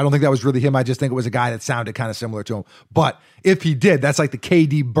it's true. I don't think that was really him. I just think it was a guy that sounded kind of similar to him. But if he did, that's like the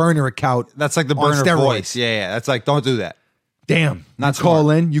KD burner account. That's like the on burner steroids. voice. Yeah. That's like, don't do that. Damn. Not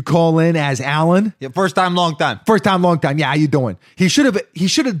You call in as Allen. Yeah, first time, long time. First time, long time. Yeah, how you doing? He should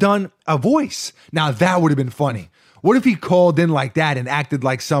have done a voice. Now that would have been funny. What if he called in like that and acted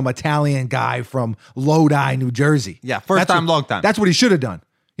like some Italian guy from Lodi, New Jersey? Yeah, first time, long time. That's what he should have done.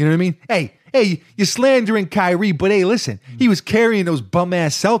 You know what I mean? Hey, you're slandering Kyrie, but hey, listen, he was carrying those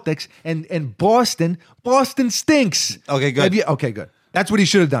bum-ass Celtics and Boston stinks. Okay, good. Okay, good. That's what he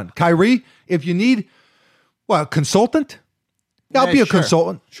should have done. Kyrie, if you need, a consultant? I'll be a sure.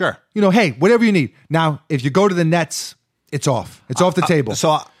 consultant. Sure. You know, hey, whatever you need. Now, if you go to the Nets, it's off. It's off the table.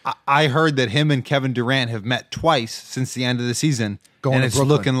 So I heard that him and Kevin Durant have met twice since the end of the season. Going and to it's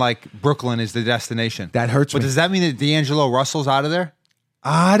Brooklyn. looking like Brooklyn is the destination. That hurts But me. does that mean that D'Angelo Russell's out of there?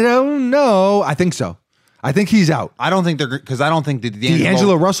 I don't know. I think so. I think he's out. I don't think because I don't think that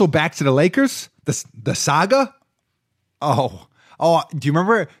D'Angelo Russell back to the Lakers? The saga? Oh, do you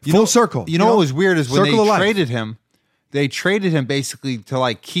remember? Full circle. You know what was weird is when Circle of they life. traded him. They traded him basically to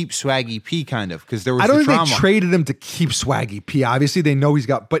like keep Swaggy P kind of because there was I don't the think drama. they traded him to keep Swaggy P. Obviously, they know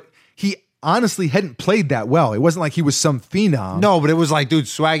but he honestly hadn't played that well. It wasn't like he was some phenom. No, but it was like, dude,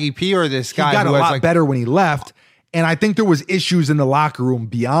 Swaggy P or this He guy got who a has lot like better when he left. And I think there was issues in the locker room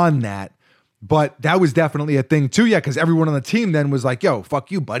beyond that. But that was definitely a thing too. Yeah, because everyone on the team then was like, yo,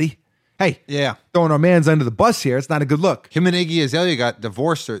 fuck you, buddy. Hey, Yeah. throwing our mans under the bus here. It's not a good look. him and Iggy Azalea got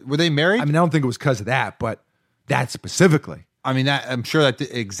divorced. Or were they married? I mean, I don't think it was because of that, but that specifically. I'm sure that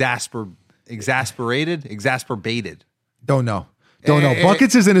exacerbated. Don't know.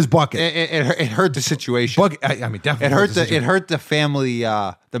 Buckets is in his bucket. It hurt the situation. I mean, definitely. It hurt the family,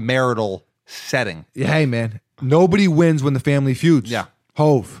 the marital setting. Yeah, hey, man. Nobody wins when the family feuds. Yeah.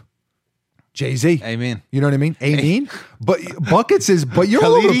 Hove. Jay-Z. Amen. You know what I mean? Amen. But buckets but you're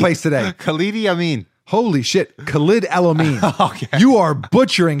all over the place today. Khalidi, I mean. Holy shit. Khalid El Amin. Okay. You are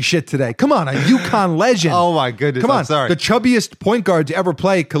butchering shit today. Come on, a UConn legend. Oh my goodness. Come on. I'm sorry. The chubbiest point guard to ever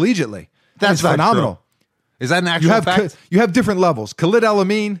play collegiately. That's It's not phenomenal. true. Is that an actual fact? You have different levels. Khalid El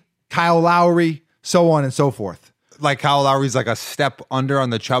Amin, Kyle Lowry, so on and so forth. Like Kyle Lowry's like a step under on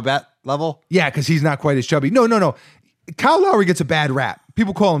the Chubbette level? Yeah, because he's not quite as chubby. No. Kyle Lowry gets a bad rap.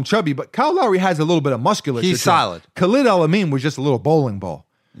 People call him chubby, but Kyle Lowry has a little bit of musculature. He's to him. solid. Khalid El Amin was just a little bowling ball.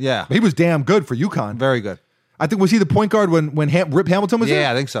 Yeah. He was damn good for UConn. Very good. I think, was he the point guard when Rip Hamilton was there?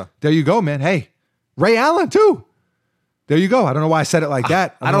 Yeah, I think so. There you go, man. Hey, Ray Allen too. There you go. I don't know why I said it like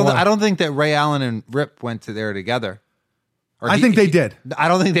that. I don't think that Ray Allen and Rip went to there together. I think they did. I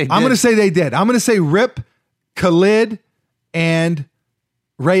don't think they did. I'm going to say they did. I'm going to say Rip, Khalid, and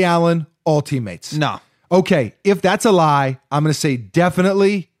Ray Allen, all teammates. No. Okay, if that's a lie, I'm going to say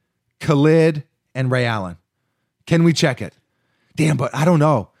definitely Khalid and Ray Allen. Can we check it? Damn, but I don't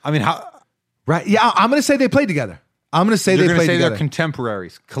know. I mean, how? Right? Yeah, I'm going to say they played together. I'm going to say You're they going to played say together. they're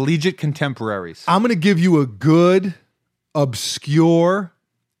contemporaries, collegiate contemporaries. I'm going to give you a good, obscure.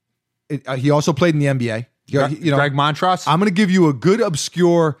 He also played in the NBA. Greg Montross? I'm going to give you a good,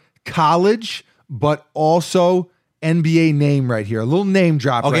 obscure college, but also NBA name right here. A little name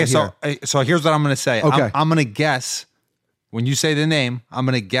drop Okay, right here. so here's what I'm going to say. Okay. I'm going to guess, when you say the name, I'm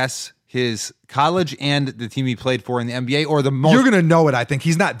going to guess his college and the team he played for in the NBA or the most. You're going to know it, I think.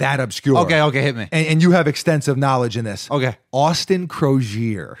 He's not that obscure. Okay, hit me. And you have extensive knowledge in this. Okay. Austin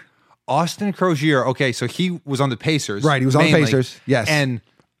Crozier. Austin Crozier. Okay, so he was on the Pacers. Right, he was on the mainly. Pacers, yes. And,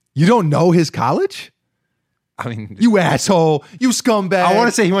 You don't know his college? I mean, You asshole. You scumbag. I want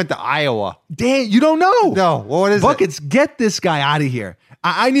to say he went to Iowa. Dan, you don't know. No, what is Buckets, get this guy out of here.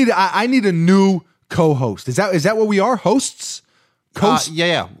 I need a new co-host. Is that what we are? Hosts?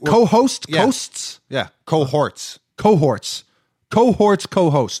 Yeah. Co-host? Yeah. Coasts? Yeah, cohorts. Cohorts.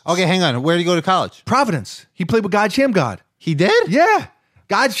 Co-hosts. Okay, hang on. Where did he go to college? Providence. He played with God Sham God. He did? Yeah.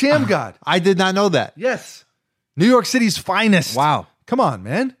 God Sham God. I did not know that. Yes. New York City's finest. Wow. Come on,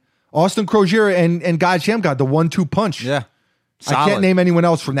 man. Austin Crozier and God Sham God, the 1-2 punch. Yeah. I can't name anyone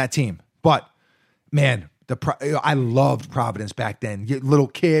else from that team. But, man, I loved Providence back then. You little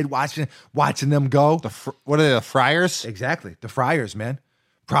kid watching them go. What are they, the Friars? Exactly. The Friars, man.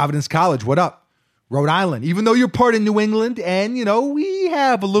 Providence College, what up? Rhode Island. Even though you're part of New England, and, we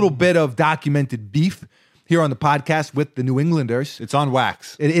have a little bit of documented beef here on the podcast with the New Englanders. It's on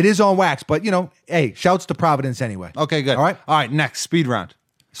wax. It is on wax, but, hey, shouts to Providence anyway. Okay, good. All right, next, speed round.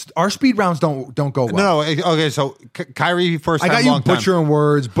 Our speed rounds don't go well. No, okay, so Kyrie first time, I got you long time. butchering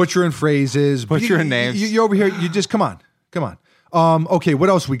words, butchering phrases. Butchering names. You're over here, you just, come on. Okay, what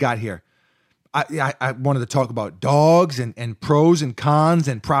else we got here? I wanted to talk about dogs and pros and cons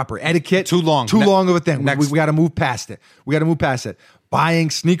and proper etiquette. Too long of a thing. Next. We got to move past it. Buying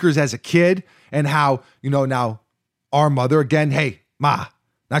sneakers as a kid and how, now our mother, again, hey, Ma,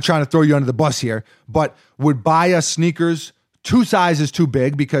 not trying to throw you under the bus here, but would buy us sneakers 2 sizes too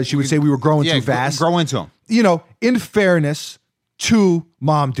big because she would say we were growing too fast. Grow into them. In fairness to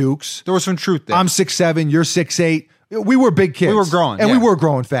Mom Dukes. There was some truth there. I'm 6'7", you're 6'8". We were big kids. We were growing. And yeah. we were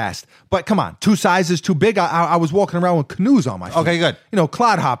growing fast. But come on, 2 sizes too big. I was walking around with canoes on my feet. Okay, good.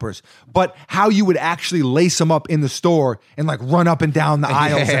 Clodhoppers. But how you would actually lace them up in the store and like run up and down the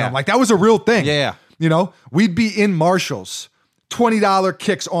aisles. Yeah. And I'm like, that was a real thing. Yeah. We'd be in Marshalls, $20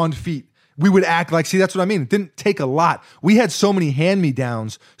 kicks on feet. We would act like, see, that's what I mean. It didn't take a lot. We had so many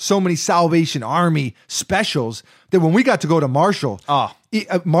hand-me-downs, so many Salvation Army specials that when we got to go to Marshalls,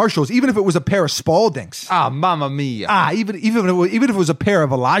 even if it was a pair of Spaldings. Mamma mia. Even if it was a pair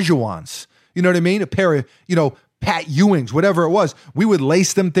of Olajuwons, you know what I mean? A pair of, Pat Ewings, whatever it was, we would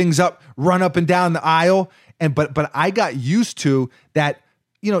lace them things up, run up and down the aisle. But I got used to that,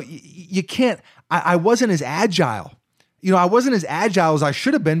 you can't, I wasn't as agile. I wasn't as agile as I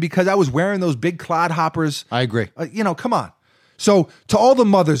should have been because I was wearing those big clodhoppers. I agree. Come on. So to all the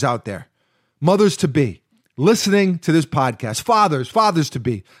mothers out there, mothers to be, listening to this podcast, fathers to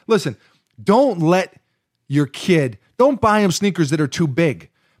be, listen, don't let your kid, don't buy him sneakers that are too big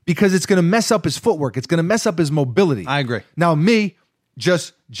because it's going to mess up his footwork. It's going to mess up his mobility. I agree. Now me,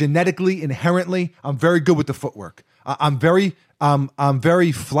 just genetically, inherently, I'm very good with the footwork. I'm very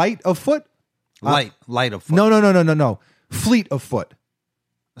flight of foot. Light of foot. No. Fleet of foot.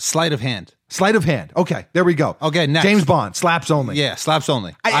 Sleight of hand. Sleight of hand. Okay, there we go. Okay, next. James Bond, slaps only. Yeah, slaps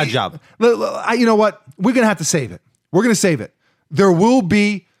only. Odd job. You know what? We're going to have to save it. We're going to save it. There will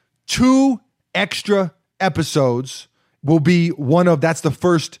be 2 extra episodes. That's the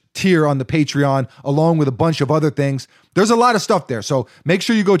first tier on the Patreon, along with a bunch of other things. There's a lot of stuff there, so make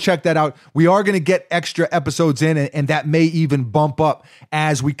sure you go check that out. We are going to get extra episodes in, and that may even bump up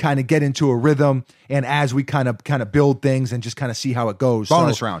as we kind of get into a rhythm and as we kind of build things and just kind of see how it goes.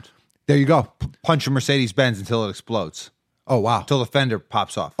 Bonus round. There you go. Punch a Mercedes-Benz until it explodes. Oh, wow. Until the fender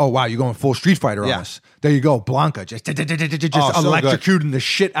pops off. Oh, wow. You're going full Street Fighter on us. There you go. Blanca just electrocuting the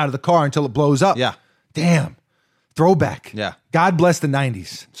shit out of the car until it blows up. Yeah. Damn. Throwback. Yeah. God bless the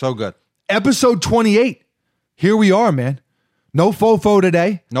 90s. So good. Episode 28. Here we are, man. No fofo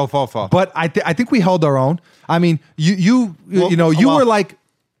today. No fofo. But I think we held our own. I mean, you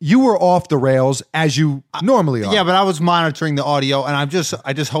were off the rails as you normally are. Yeah, but I was monitoring the audio, and I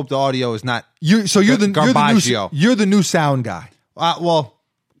just hope the audio is not. You're the new sound guy.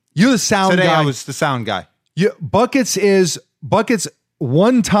 You're the sound Today guy. I was the sound guy. Buckets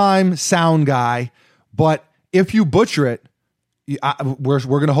one-time sound guy, but if you butcher it, we're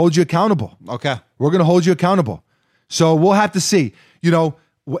going to hold you accountable. Okay. We're going to hold you accountable. So we'll have to see,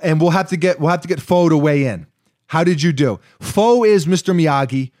 and we'll have to get Fo to weigh in. How did you do? Fo is Mr.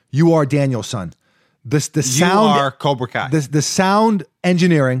 Miyagi. You are Daniel-san. The sound, you are Cobra Kai. The sound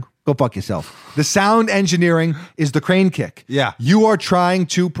engineering, go fuck yourself. The sound engineering is the crane kick. Yeah. You are trying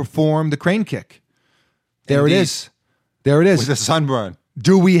to perform the crane kick. There Indeed. it is. There it is. With a sunburn.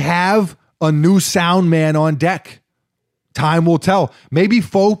 Do we have a new sound man on deck? Time will tell. Maybe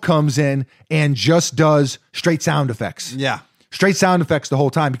Fo comes in and just does straight sound effects. Yeah. Straight sound effects the whole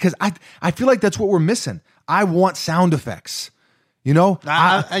time because I feel like that's what we're missing. I want sound effects.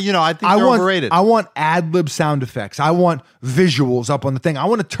 I think they're overrated. I want ad-lib sound effects. I want visuals up on the thing. I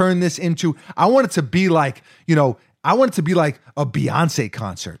want to turn this into, I want it to be like, I want it to be like a Beyonce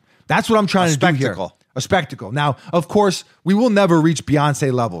concert. That's what I'm trying to do here. A spectacle. Now, of course, we will never reach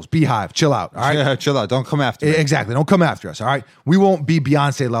Beyonce levels. Beehive, chill out. All right. Yeah, chill out. Don't come after me. Exactly. Don't come after us. All right. We won't be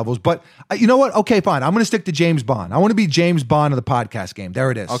Beyonce levels, but you know what? Okay, fine. I'm going to stick to James Bond. I want to be James Bond of the podcast game. There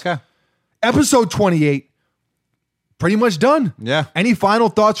it is. Okay. Episode 28. Pretty much done. Yeah. Any final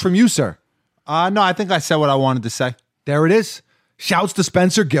thoughts from you, sir? No, I think I said what I wanted to say. There it is. Shouts to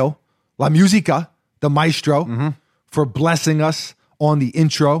Spencer Gill, La Musica, the maestro, for blessing us on the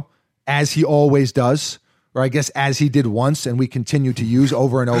intro, as he always does. or I guess as he did once and we continue to use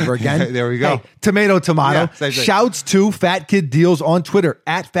over and over again. There we go. Hey, tomato. Yeah, same thing. Shouts to Fat Kid Deals on Twitter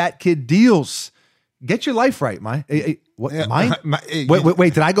 @Fat Kid Deals. Get your life right, man. What, mine?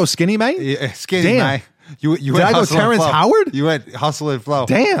 Wait, did I go skinny, man? Yeah, skinny, Damn. man. You Did I go hustle and Terrence flow. Howard? You went hustle and flow.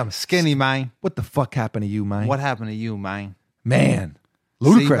 Damn. Skinny, man. What the fuck happened to you, man? What happened to you, man? Man.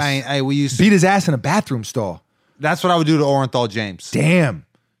 Ludicrous. See, man, hey, we used Beat his ass in a bathroom stall. That's what I would do to Orenthal James. Damn.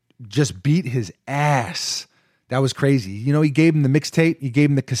 Just beat his ass. That was crazy. You know, he gave him the mixtape. He gave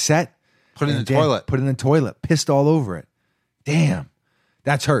him the cassette. Put it in the damn, toilet. Put it in the toilet. Pissed all over it. Damn.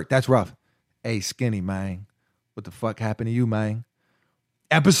 That's hurt. That's rough. Hey, skinny, man. What the fuck happened to you, man?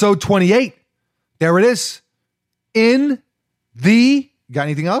 Episode 28. There it is. In the... Got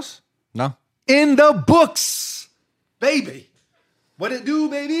anything else? No. In the books. Baby. What it do,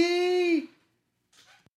 baby?